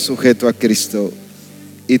estaba sujeto a Cristo.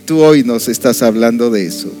 Y tú hoy nos estás hablando de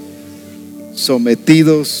eso,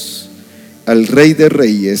 sometidos al Rey de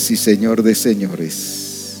Reyes y Señor de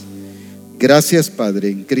Señores. Gracias, Padre,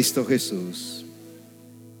 en Cristo Jesús.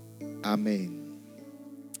 Amén.